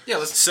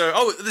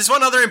 There's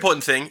one other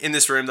important thing in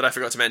this room that I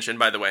forgot to mention,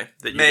 by the way,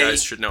 that you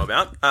guys should know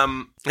about.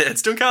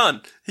 It's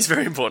Duncan. He's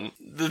very important.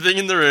 The thing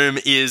in the room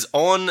is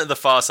on the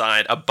far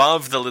side,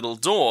 above the little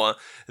door,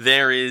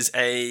 there is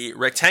a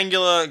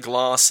rectangular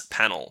glass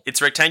panel.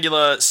 It's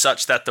rectangular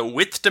such that the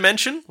width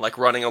dimension, like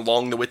running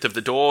along the width of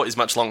the door, is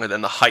much longer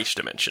than the height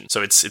dimension.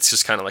 So it's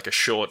just kind of like a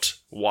short,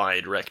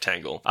 wide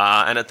rectangle.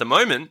 And at the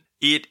moment,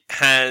 it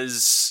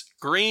has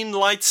green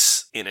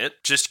lights in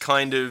it, just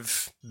kind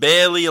of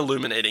barely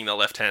illuminating the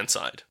left-hand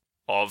side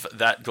of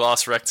that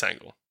glass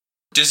rectangle.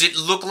 Does it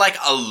look like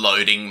a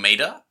loading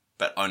meter,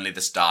 but only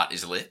the start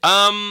is lit?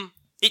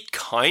 It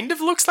kind of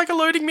looks like a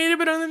loading meter,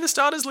 but only the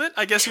start is lit,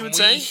 I guess you would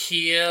say. Can we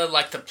hear,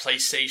 like, the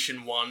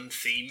PlayStation 1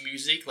 theme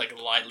music, like,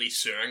 lightly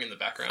stirring in the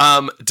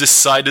background?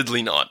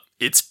 Decidedly not.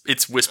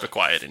 It's whisper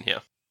quiet in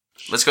here.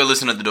 Let's go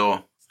listen at the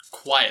door.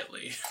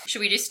 Quietly.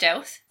 Should we do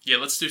stealth? Yeah,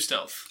 let's do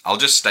stealth. I'll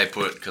just stay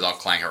put, because I'll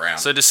clank around.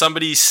 So does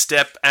somebody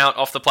step out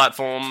off the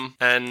platform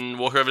and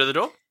walk over to the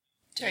door?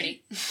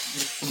 Jody.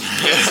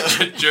 Yes,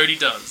 Jody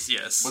does,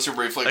 yes. What's your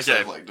reflex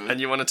save like, dude?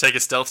 And you want to take a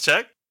stealth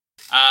check?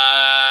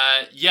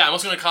 Yeah, I'm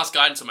also going to cast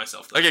guidance on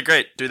myself, though. Okay,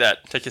 great. Do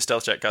that. Take your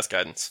stealth check, cast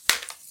guidance.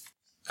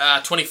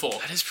 24.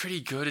 That is pretty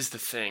good, is the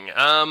thing.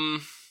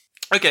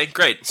 Okay,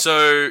 great.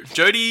 So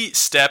Jody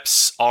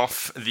steps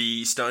off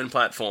the stone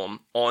platform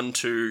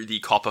onto the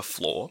copper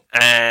floor,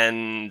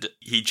 and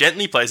he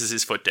gently places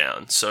his foot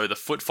down, so the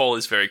footfall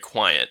is very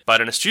quiet. But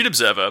an astute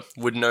observer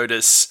would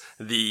notice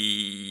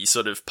the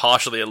sort of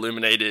partially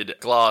illuminated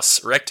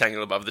glass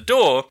rectangle above the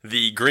door,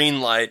 the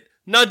green light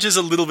nudges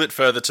a little bit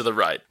further to the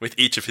right with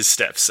each of his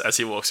steps as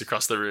he walks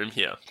across the room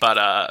here.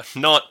 But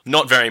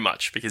not very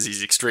much, because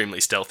he's extremely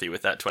stealthy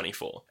with that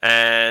 24.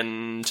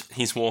 And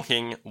he's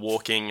walking,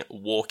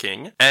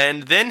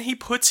 and then he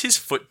puts his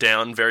foot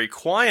down very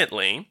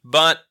quietly,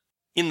 but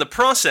in the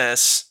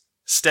process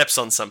steps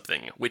on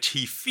something, which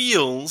he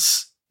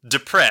feels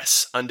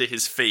depress under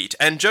his feet.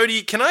 And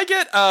Jody, can I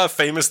get a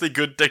famously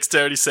good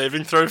dexterity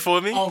saving throw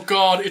for me? Oh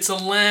god, it's a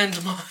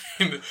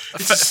landmine.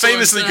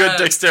 Famously good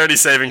dexterity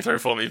saving throw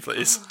for me,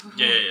 please.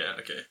 Yeah,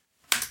 okay.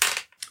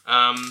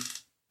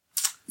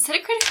 Is that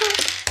a critical?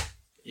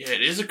 Yeah,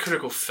 it is a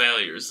critical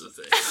failure is the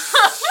thing.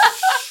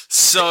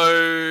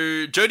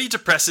 So Jody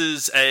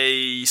depresses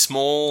a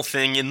small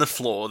thing in the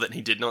floor that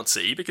he did not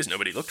see because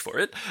nobody looked for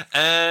it,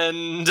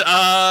 and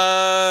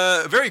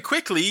very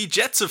quickly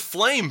jets of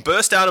flame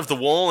burst out of the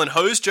wall and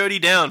hose Jody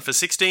down for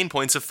 16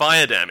 points of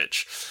fire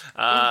damage. Huge.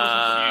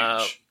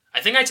 I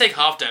think I take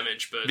half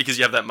damage, but because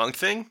you have that monk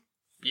thing.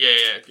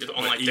 Yeah.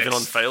 On like even dex.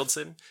 on failed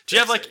saving. Do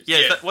you have like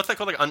what's that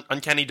called, like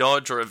uncanny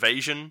dodge or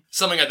evasion?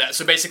 Something like that.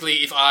 So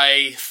basically, if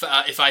I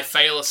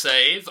fail a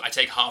save, I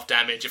take half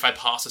damage. If I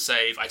pass a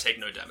save, I take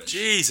no damage.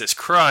 Jesus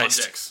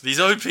Christ! These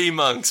OP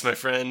monks, my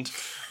friend.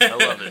 I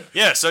love it.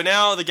 Yeah. So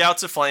now the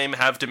gouts of flame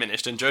have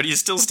diminished, and Jody is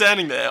still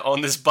standing there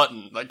on this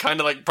button, like kind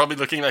of like probably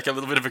looking like a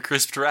little bit of a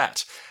crisped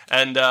rat.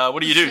 And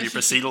what do? You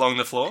proceed along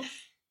the floor?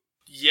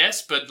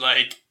 Yes, but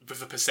like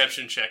with a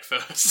perception check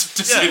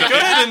first. Yeah, go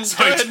ahead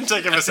and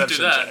take a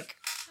perception check.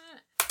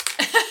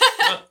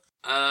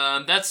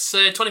 That's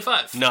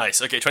 25.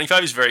 Nice. Okay,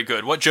 25 is very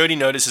good. What Jody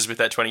notices with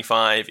that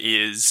 25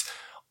 is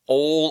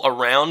all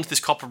around this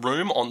copper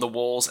room, on the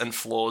walls and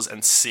floors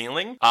and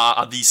ceiling,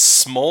 are these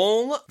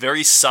small,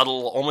 very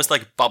subtle, almost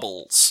like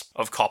bubbles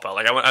of copper.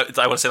 Like I want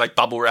to say like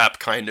bubble wrap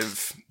kind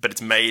of, but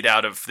it's made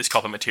out of this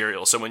copper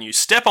material. So when you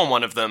step on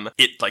one of them,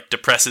 it like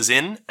depresses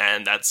in,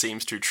 and that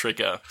seems to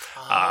trigger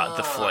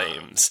the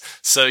flames.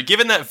 So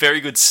given that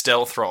very good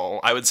stealth roll,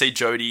 I would say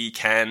Jody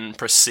can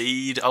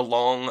proceed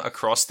along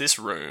across this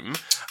room.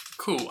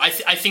 Cool. I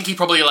think he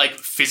probably like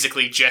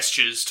physically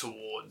gestures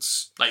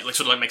towards, like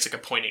sort of like makes like a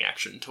pointing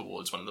action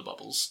towards one of the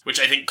bubbles, which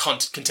I think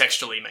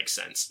contextually makes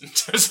sense in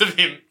terms of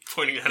him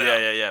pointing that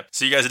out. Yeah.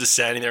 So you guys are just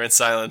standing there in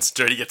silence.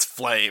 Jody gets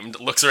flamed,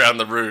 looks around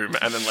the room,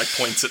 and then like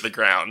points at the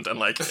ground. And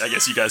like I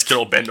guess you guys could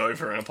all bend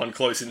over, and upon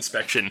close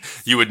inspection,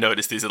 you would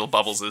notice these little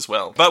bubbles as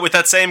well. But with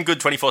that same good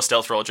 24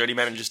 stealth roll, Jody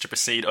manages to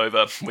proceed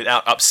over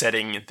without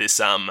upsetting this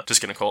just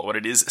going to call it what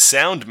it is,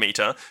 sound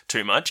meter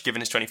too much,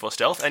 given his 24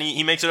 stealth, and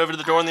he makes it over to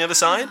the door on the other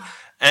side.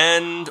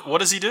 And what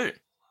does he do?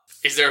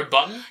 Is there a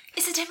button?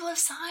 It's a Temple of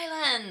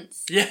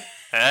Silence. Yeah.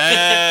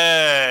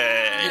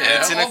 Hey,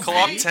 it's in a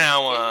clock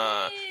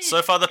tower.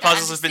 So far the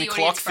puzzles have been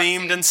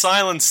clock-themed and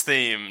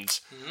silence-themed.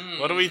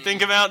 What do we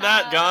think about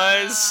that,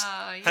 guys?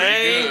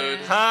 Hey, good.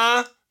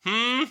 Huh?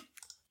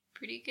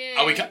 Pretty good.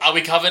 Are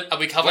we covered? Are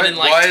we covered in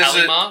like why tally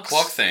is it marks?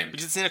 clock themed?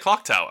 Because it's in a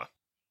clock tower.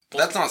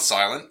 That's not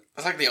silent.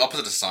 That's like the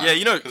opposite of silent. Yeah,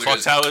 you know, clock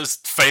tower's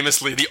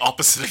famously the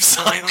opposite of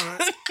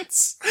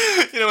silence.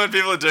 You know, when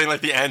people are doing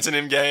like the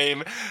antonym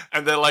game,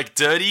 and they're like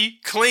dirty,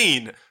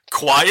 clean,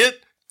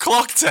 quiet,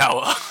 clock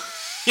tower.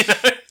 You know?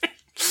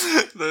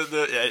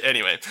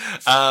 Anyway.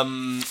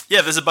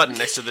 There's a button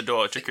next to the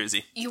door,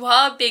 jacuzzi. You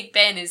are Big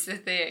Ben is the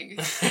thing.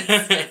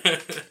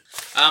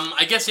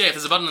 I guess, if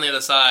there's a button on the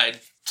other side,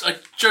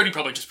 Jody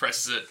probably just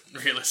presses it,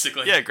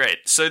 realistically. Yeah, great.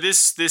 So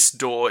this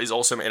door is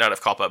also made out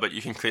of copper, but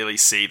you can clearly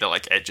see the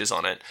like edges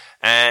on it.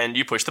 And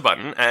you push the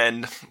button,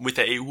 and with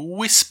a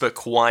whisper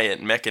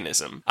quiet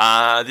mechanism,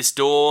 this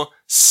door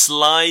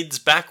slides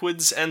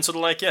backwards and sort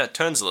of like,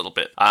 turns a little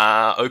bit,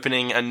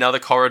 opening another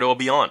corridor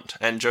beyond,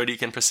 and Jody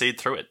can proceed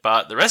through it.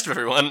 But the rest of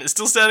everyone is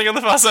still standing on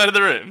the far side of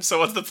the room. So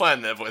what's the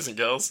plan there, boys and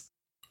girls?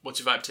 What's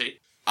your vibe, T?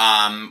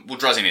 Well,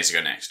 Drozzy needs to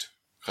go next.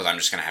 Because I'm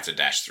just going to have to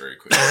dash through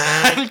quickly.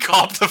 And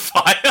cop the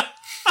fire.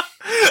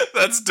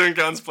 That's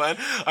Duncan's plan.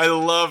 I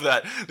love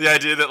that. The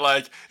idea that,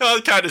 like,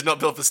 the character's not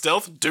built for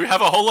stealth, do have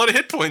a whole lot of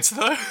hit points,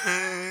 though.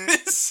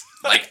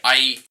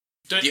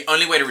 The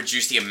only way to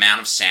reduce the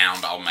amount of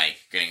sound I'll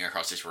make getting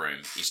across this room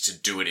is to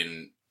do it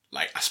in,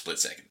 like, a split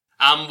second.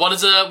 What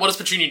does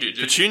Petunia do?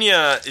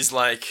 Petunia is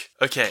like,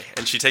 okay,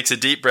 and she takes a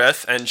deep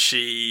breath, and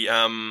she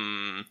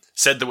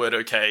said the word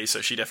okay,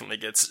 so she definitely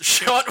gets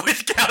shot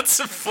with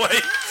gouts of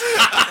flame.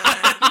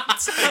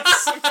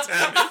 Takes some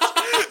damage.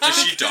 Does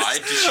she die?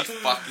 Does she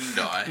fucking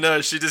die?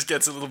 No, she just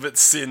gets a little bit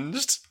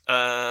singed.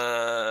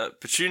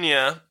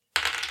 Petunia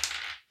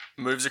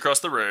moves across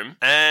the room,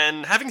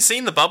 and having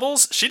seen the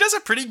bubbles, she does a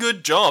pretty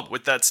good job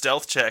with that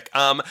stealth check.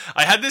 I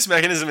had this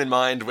mechanism in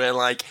mind where,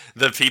 like,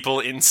 the people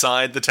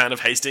inside the town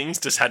of Hastings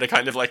just had a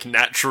kind of, like,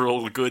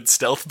 natural good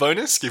stealth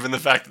bonus, given the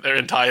fact that their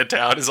entire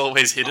town is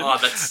always hidden. And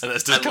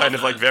that's just kind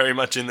of, like, very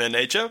much in their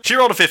nature. She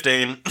rolled a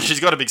 15. She's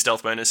got a big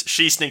stealth bonus.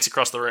 She sneaks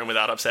across the room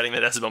without upsetting the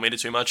decibel meter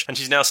too much, and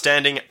she's now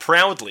standing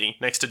proudly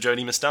next to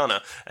Jody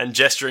Mastana and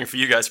gesturing for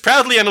you guys,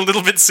 proudly and a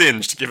little bit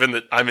singed, given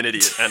that I'm an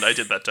idiot and I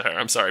did that to her.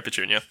 I'm sorry,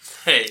 Petunia.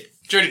 Hey,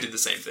 Jody did the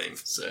same thing,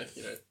 so,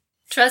 you know.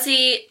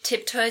 Truzzy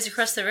tiptoes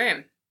across the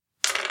room.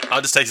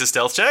 Just takes a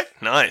stealth check?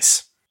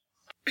 Nice.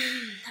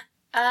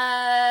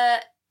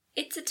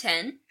 It's a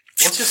 10.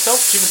 What's your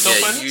stealth? Do you have a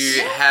stealth bonus?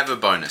 You have a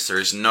bonus. There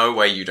is no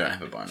way you don't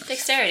have a bonus.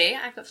 Dexterity.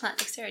 I've got flat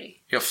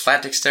dexterity. You have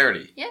flat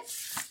dexterity? Yep.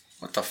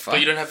 What the fuck? But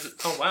you don't have...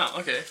 Oh, wow,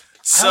 okay.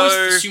 So... I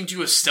always assumed you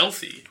were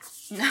stealthy.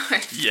 No.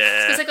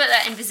 Yeah. Because I've got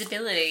that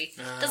invisibility.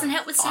 Doesn't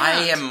help with sound.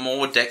 I am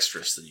more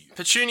dexterous than you.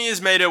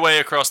 Petunia's made her way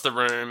across the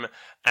room,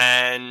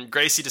 and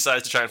Gracie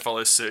decides to try and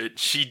follow suit.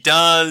 She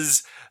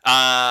does,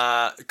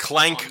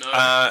 clank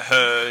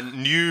her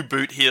new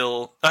boot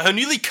heel, her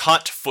newly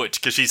cut foot,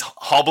 because she's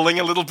hobbling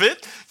a little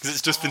bit, because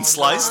it's just been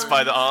sliced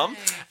by the arm,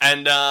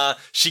 and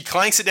she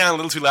clanks it down a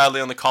little too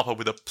loudly on the copper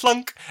with a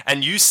plunk,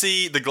 and you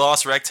see the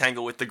glass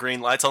rectangle with the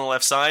green lights on the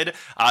left side,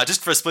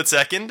 just for a split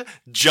second,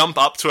 jump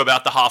up to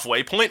about the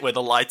halfway point, where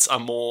the lights are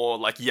more,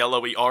 like,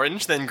 yellowy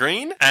orange than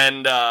green,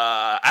 and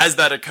as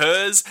that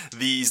occurs,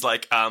 these,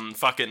 like,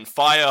 fucking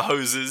fire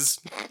hoses,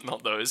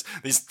 not those,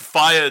 these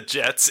fire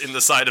jets in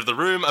the side of the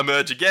room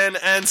emerge again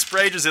and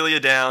spray Drasilia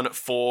down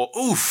for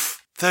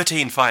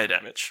 13 fire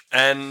damage.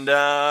 And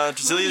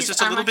Drasilia is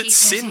just a little bit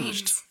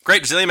singed.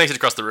 Great, Drasilia makes it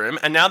across the room,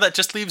 and now that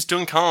just leaves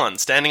Duncan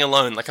standing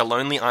alone like a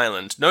lonely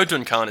island. No,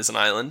 Duncan is an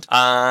island.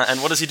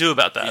 And what does he do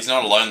about that? He's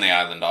not a lonely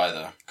island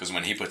either, because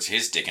when he puts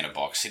his dick in a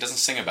box, he doesn't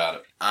sing about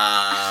it.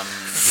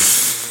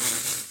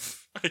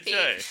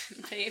 Okay.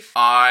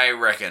 I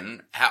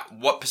reckon,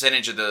 what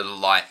percentage of the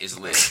light is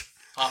lit?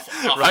 Half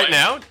right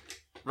now?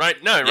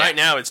 Right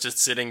now it's just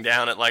sitting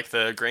down at, like,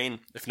 the green,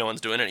 if no one's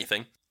doing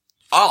anything.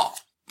 Oh,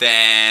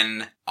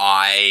 then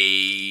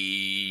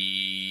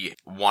I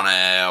want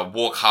to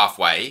walk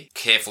halfway,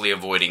 carefully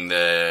avoiding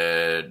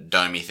the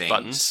domey things.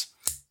 Buttons.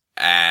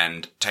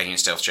 And taking a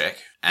stealth check,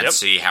 and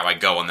see how I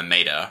go on the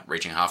meter,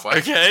 reaching halfway.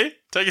 Okay,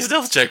 take a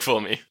stealth check for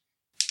me.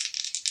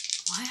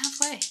 Why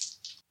halfway?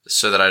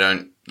 So that I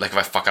don't, like, if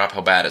I fuck it up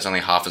how bad, it's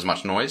only half as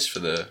much noise for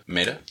the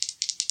meter.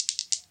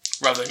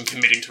 Rather than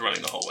committing to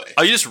running the whole way.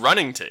 Are you just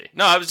running, T?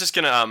 No, I was just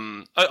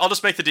gonna, I'll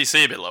just make the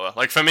DC a bit lower.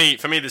 Like, for me,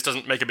 this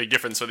doesn't make a big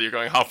difference whether you're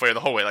going halfway or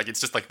the whole way. Like, it's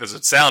just like there's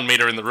a sound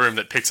meter in the room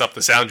that picks up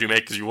the sound you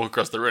make as you walk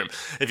across the room.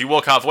 If you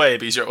walk halfway,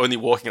 because you're only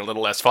walking a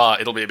little less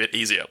far, it'll be a bit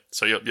easier.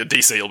 So your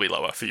DC will be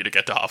lower for you to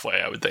get to halfway,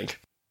 I would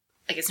think.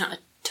 Like, it's not a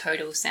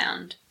total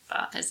sound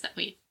bar, is that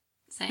what you're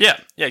saying?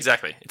 Yeah,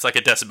 exactly. It's like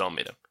a decibel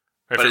meter.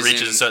 If it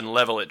reaches a certain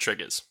level, it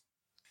triggers.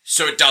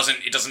 So it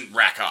doesn't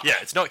rack up. Yeah,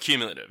 it's not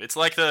cumulative. It's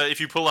like if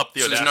you pull up the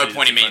Audacity. So there's no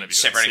point in me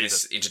separating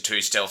this into 2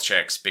 stealth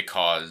checks,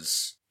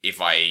 because if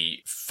I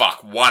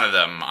fuck one of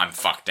them, I'm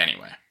fucked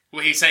anyway.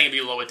 Well, he's saying it'd be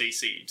a lower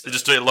DC. So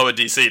just do a lower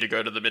DC to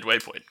go to the midway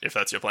point, if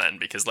that's your plan,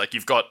 because, like,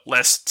 you've got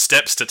less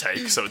steps to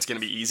take, so it's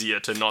going to be easier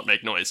to not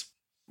make noise.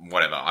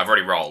 Whatever. I've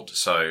already rolled,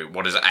 so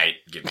what does 8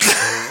 give me?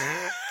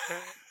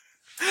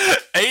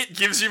 8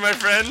 gives you, my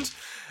friend...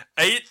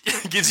 8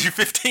 gives you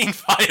 15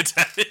 fire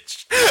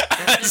damage.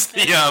 As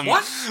the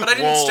what? But I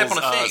didn't step on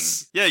a thing.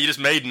 Yeah, you just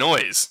made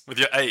noise with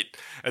your 8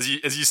 as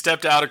you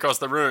stepped out across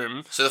the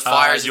room. So the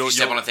fire is if you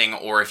step on a thing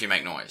or if you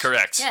make noise.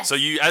 Correct. Yes. So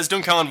as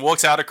Duncan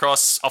walks out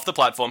off the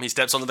platform, he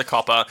steps onto the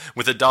copper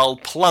with a dull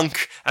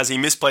plunk as he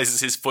misplaces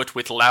his foot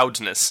with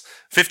loudness.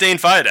 15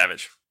 fire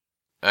damage.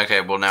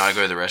 Okay, well now I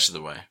go the rest of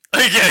the way.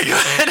 Okay, go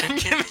ahead and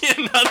give me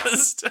another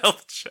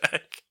stealth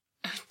check.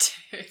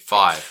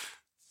 5.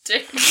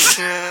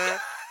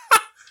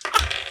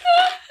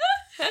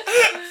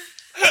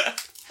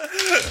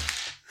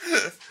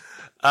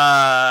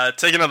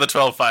 Take another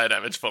 12 fire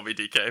damage for me,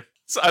 DK.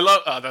 So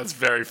that's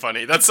very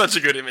funny. That's such a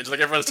good image. Like,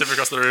 everyone's tipping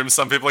across the room,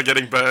 some people are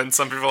getting burned,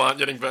 some people aren't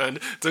getting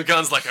burned.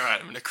 Duncan's like, alright,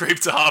 I'm gonna creep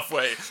to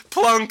halfway.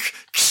 Plunk!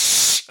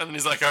 And then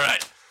he's like,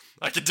 alright,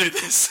 I can do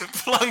this.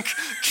 Plunk!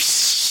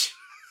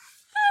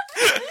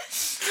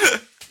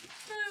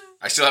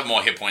 I still have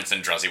more hit points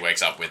than Druzzy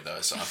wakes up with,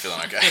 though, so I'm feeling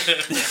okay.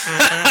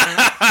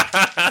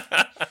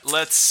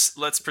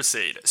 Let's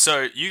proceed.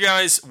 So you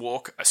guys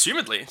walk,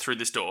 assumedly, through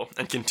this door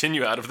and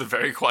continue out of the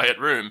very quiet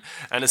room.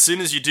 And as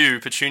soon as you do,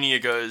 Petunia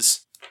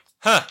goes,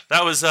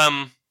 that was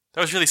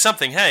really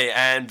something, hey.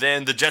 And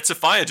then the jets of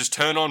fire just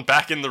turn on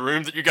back in the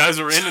room that you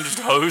guys were in and just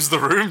hose the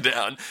room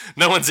down.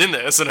 No one's in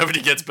there, so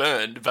nobody gets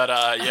burned. But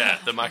yeah,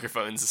 the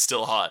microphones are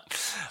still hot.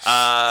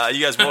 Are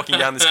you guys walking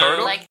down this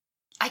corridor? Like,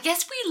 I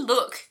guess we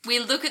look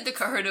at the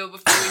corridor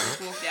before we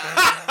just walk down.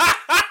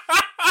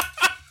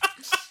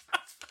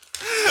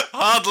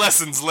 Hard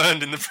lessons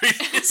learned in the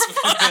previous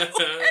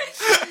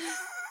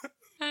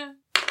one.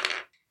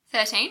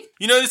 13.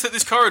 You notice that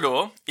this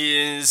corridor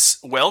is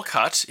well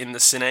cut in the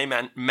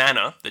Cine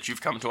manner that you've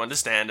come to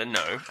understand and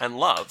know and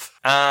love.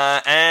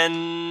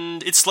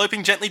 And it's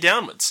sloping gently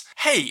downwards.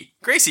 Hey,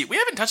 Gracie, we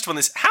haven't touched on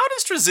this. How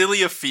does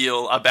Drasilia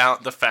feel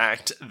about the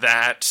fact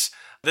that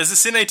there's a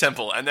Cine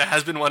temple and there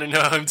has been one in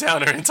her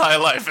hometown her entire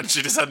life and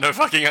she just had no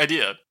fucking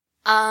idea?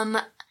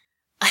 I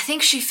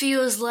think she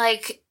feels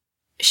like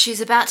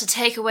she's about to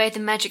take away the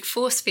magic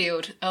force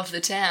field of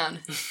the town.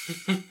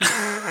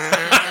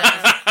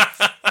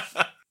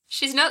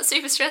 She's not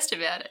super stressed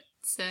about it,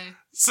 so...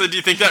 So do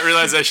you think that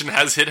realization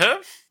has hit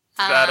her?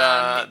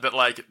 That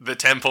like, the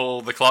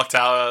temple, the clock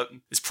tower,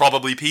 is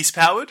probably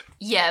peace-powered?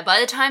 Yeah,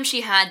 by the time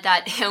she had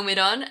that helmet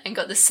on and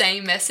got the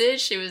same message,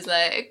 she was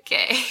like,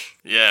 okay.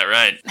 Yeah,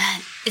 right.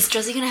 Man, is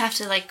Druzzy gonna have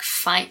to, like,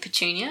 fight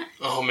Petunia?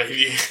 Oh,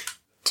 maybe.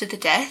 To the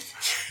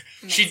death?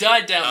 She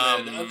died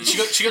down there.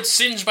 She got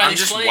singed by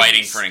these flames. I'm just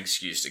waiting for an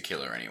excuse to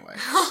kill her anyway,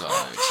 so...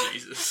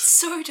 Jesus.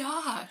 So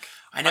dark.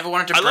 I never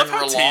wanted to bring her along.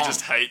 I love how T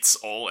just hates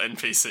all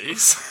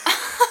NPCs.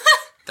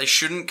 They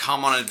shouldn't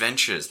come on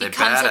adventures. They're He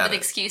comes bad up at with it.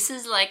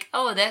 excuses like,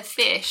 oh, they're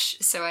fish,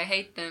 so I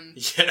hate them.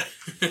 Yeah.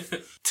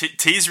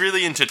 T's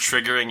really into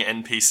triggering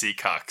NPC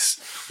cucks.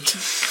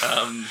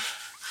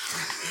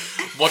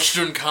 Watch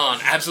Jun Khan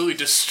absolutely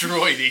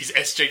destroy these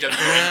SJW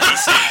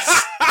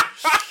NPCs.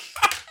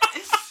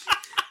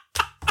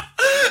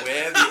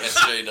 Where the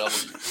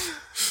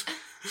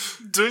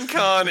SJW?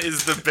 Duncan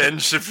is the Ben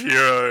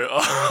Shapiro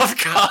of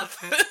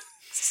Carthage.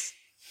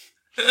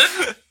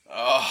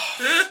 Oh,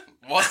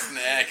 what's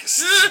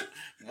next?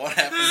 What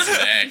happens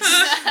next?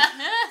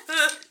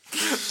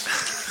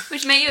 We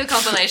should make you a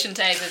compilation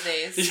tape of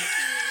these.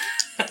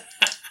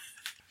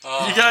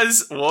 You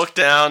guys walk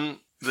down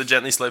the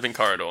gently sloping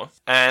corridor,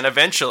 and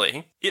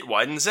eventually it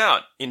widens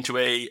out into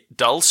a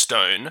dull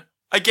stone,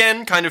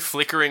 again, kind of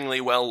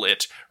flickeringly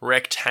well-lit,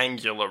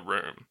 rectangular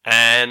room.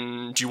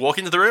 And you walk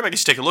into the room, I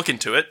guess you take a look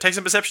into it. Take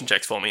some perception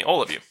checks for me,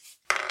 all of you.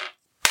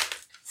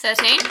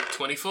 13?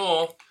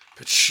 24.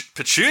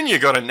 Petunia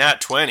got a nat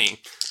 20.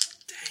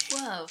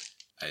 Whoa.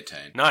 18.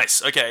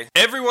 Nice, okay.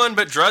 Everyone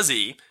but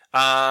Druzzy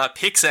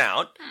picks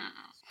out,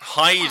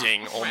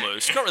 hiding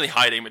almost, not really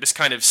hiding, but just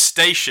kind of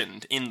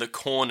stationed in the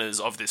corners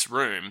of this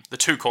room. The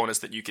two corners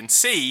that you can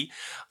see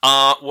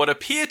are what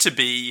appear to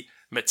be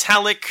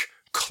metallic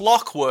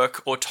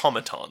clockwork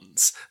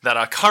automatons that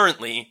are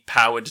currently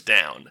powered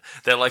down.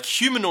 They're like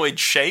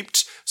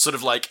humanoid-shaped, sort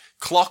of like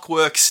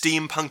clockwork,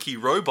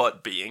 steampunky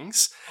robot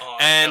beings. Oh,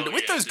 and hell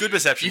with yeah, those dude. good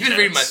perception You can checks...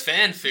 read my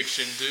fan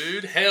fiction,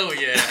 dude. Hell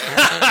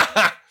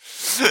yeah.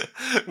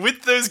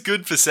 With those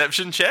good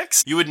perception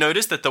checks, you would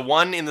notice that the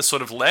one in the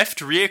sort of left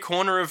rear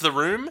corner of the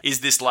room is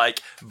this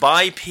like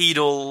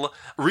bipedal,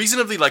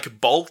 reasonably like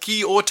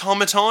bulky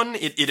automaton.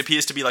 It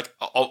appears to be like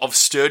of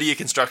sturdier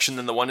construction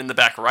than the one in the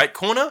back right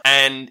corner,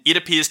 and it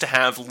appears to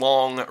have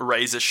long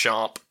razor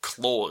sharp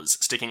claws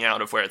sticking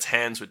out of where its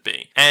hands would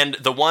be. And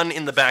the one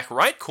in the back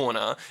right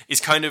corner is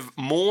kind of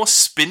more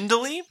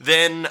spindly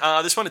than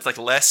this one. It's like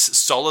less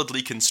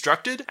solidly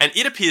constructed, and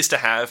it appears to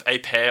have a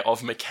pair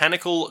of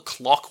mechanical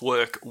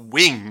clockwork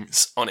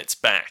wings on its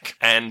back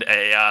and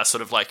a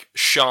sort of like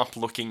sharp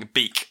looking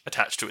beak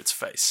attached to its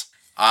face.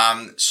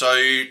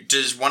 So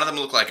does one of them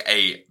look like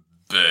a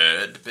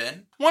bird,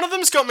 Ben? One of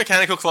them's got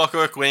mechanical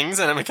clockwork wings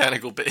and a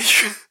mechanical beak.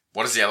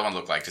 What does the other one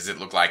look like? Does it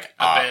look like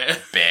a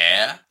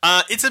bear?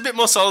 It's a bit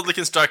more solidly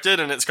constructed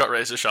and it's got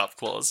razor sharp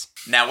claws.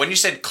 Now, when you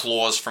said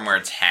claws from where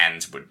its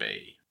hands would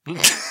be,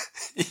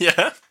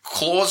 Yeah.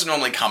 claws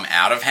normally come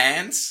out of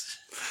hands?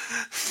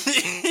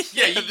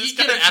 Yeah, you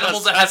get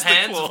animals that have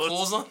hands with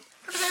claws on.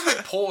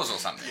 Paws or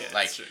something. Yeah,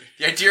 like that's true.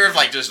 the idea of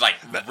like just like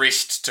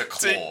wrist to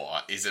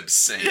claw is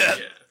obscene. Yeah.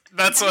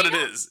 That's what it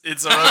is.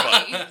 It's a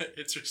robot.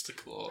 It's just a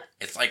claw.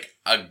 It's like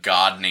a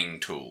gardening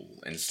tool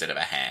instead of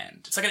a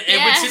hand. It's like an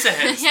Edward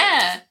Scissorhands.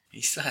 Yeah.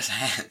 He still has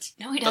hands.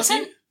 No, he Does he?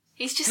 doesn't.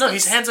 He's just No, got,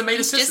 his hands are made of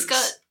he's scissors. just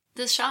got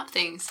the sharp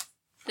things.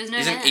 There's no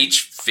Isn't hand.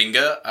 each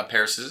finger a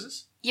pair of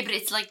scissors? Yeah, but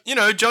it's like... You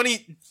know,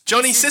 Johnny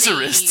Scissor the-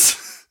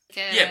 Wrists.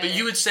 Yeah, but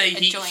you would say a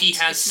he joint.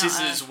 has It's not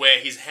scissors where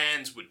his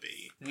hands would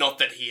be. Not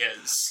that he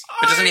has...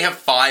 But doesn't he have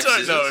five I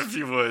scissors? don't know if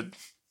you would.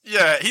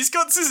 Yeah, he's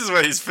got scissors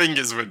where his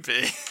fingers would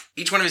be.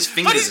 Each one of his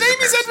fingers But his is a name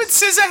pair is of Edward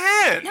scissors.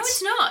 Scissorhands. No,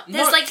 it's not.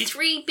 There's No, like he-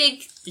 3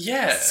 big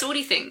Yeah.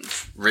 sorty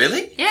things.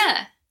 Really?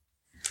 Yeah.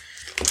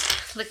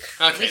 Look,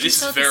 we Okay, can this is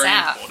sort very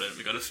out. important.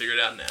 We gotta figure it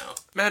out now.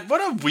 Man,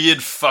 what a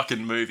weird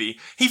fucking movie.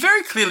 He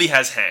very clearly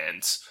has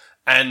hands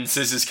and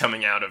scissors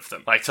coming out of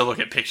them, like to look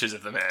at pictures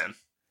of the man.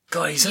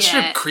 God, he's such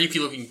Yeah. a creepy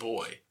looking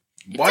boy.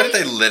 Why did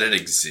they let it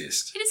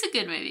exist? It is a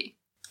good movie.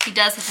 He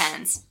does have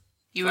hands.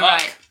 You were Fuck.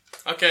 right.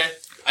 Okay,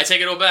 I take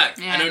it all back.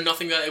 Yeah. I know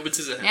nothing about Edward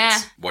Scissorhands. Yeah.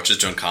 Watch as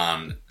John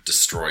Khan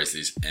destroys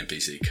these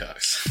NPC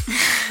cucks.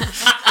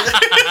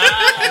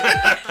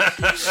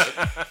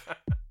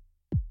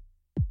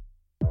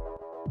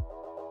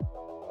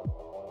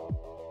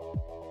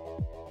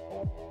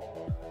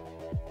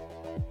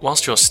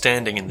 Whilst you're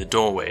standing in the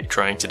doorway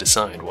trying to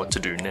decide what to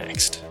do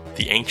next,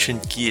 the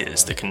ancient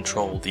gears that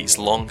control these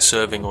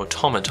long-serving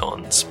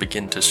automatons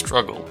begin to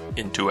struggle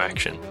into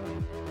action.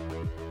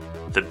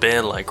 The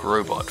bear-like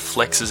robot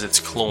flexes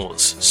its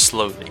claws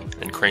slowly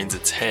and cranes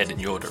its head in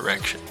your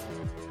direction.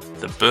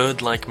 The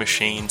bird-like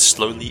machine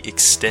slowly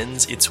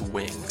extends its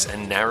wings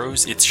and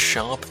narrows its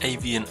sharp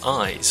avian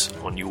eyes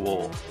on you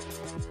all.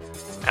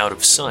 Out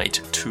of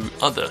sight, 2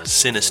 other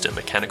sinister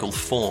mechanical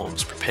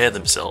forms prepare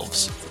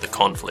themselves for the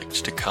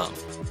conflict to come.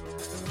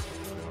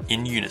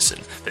 In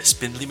unison, their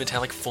spindly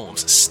metallic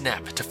forms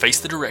snap to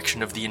face the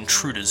direction of the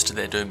intruders to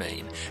their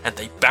domain, and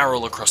they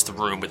barrel across the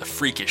room with a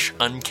freakish,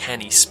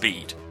 uncanny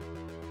speed.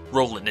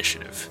 Roll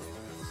initiative.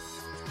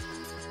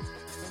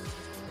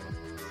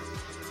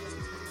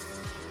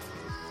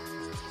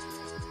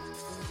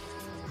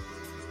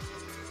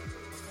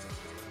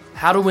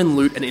 How to Win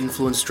Loot and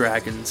Influence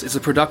Dragons is a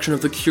production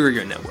of the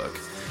Curio Network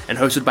and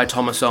hosted by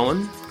Thomas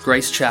Owen,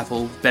 Grace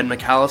Chappell, Ben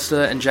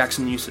McAllister, and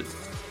Jackson Newsett.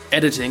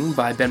 Editing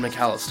by Ben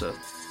McAllister.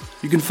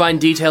 You can find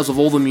details of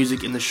all the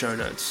music in the show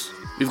notes.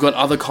 We've got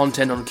other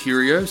content on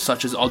Curio,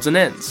 such as Odds and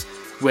Ends,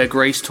 where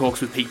Grace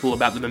talks with people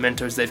about the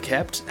mementos they've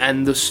kept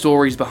and the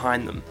stories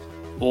behind them.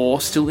 or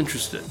Still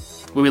Interested,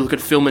 where we look at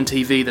film and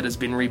TV that has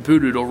been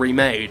rebooted or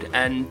remade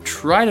and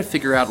try to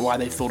figure out why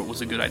they thought it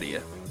was a good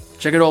idea.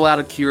 Check it all out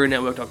at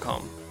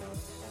CurioNetwork.com.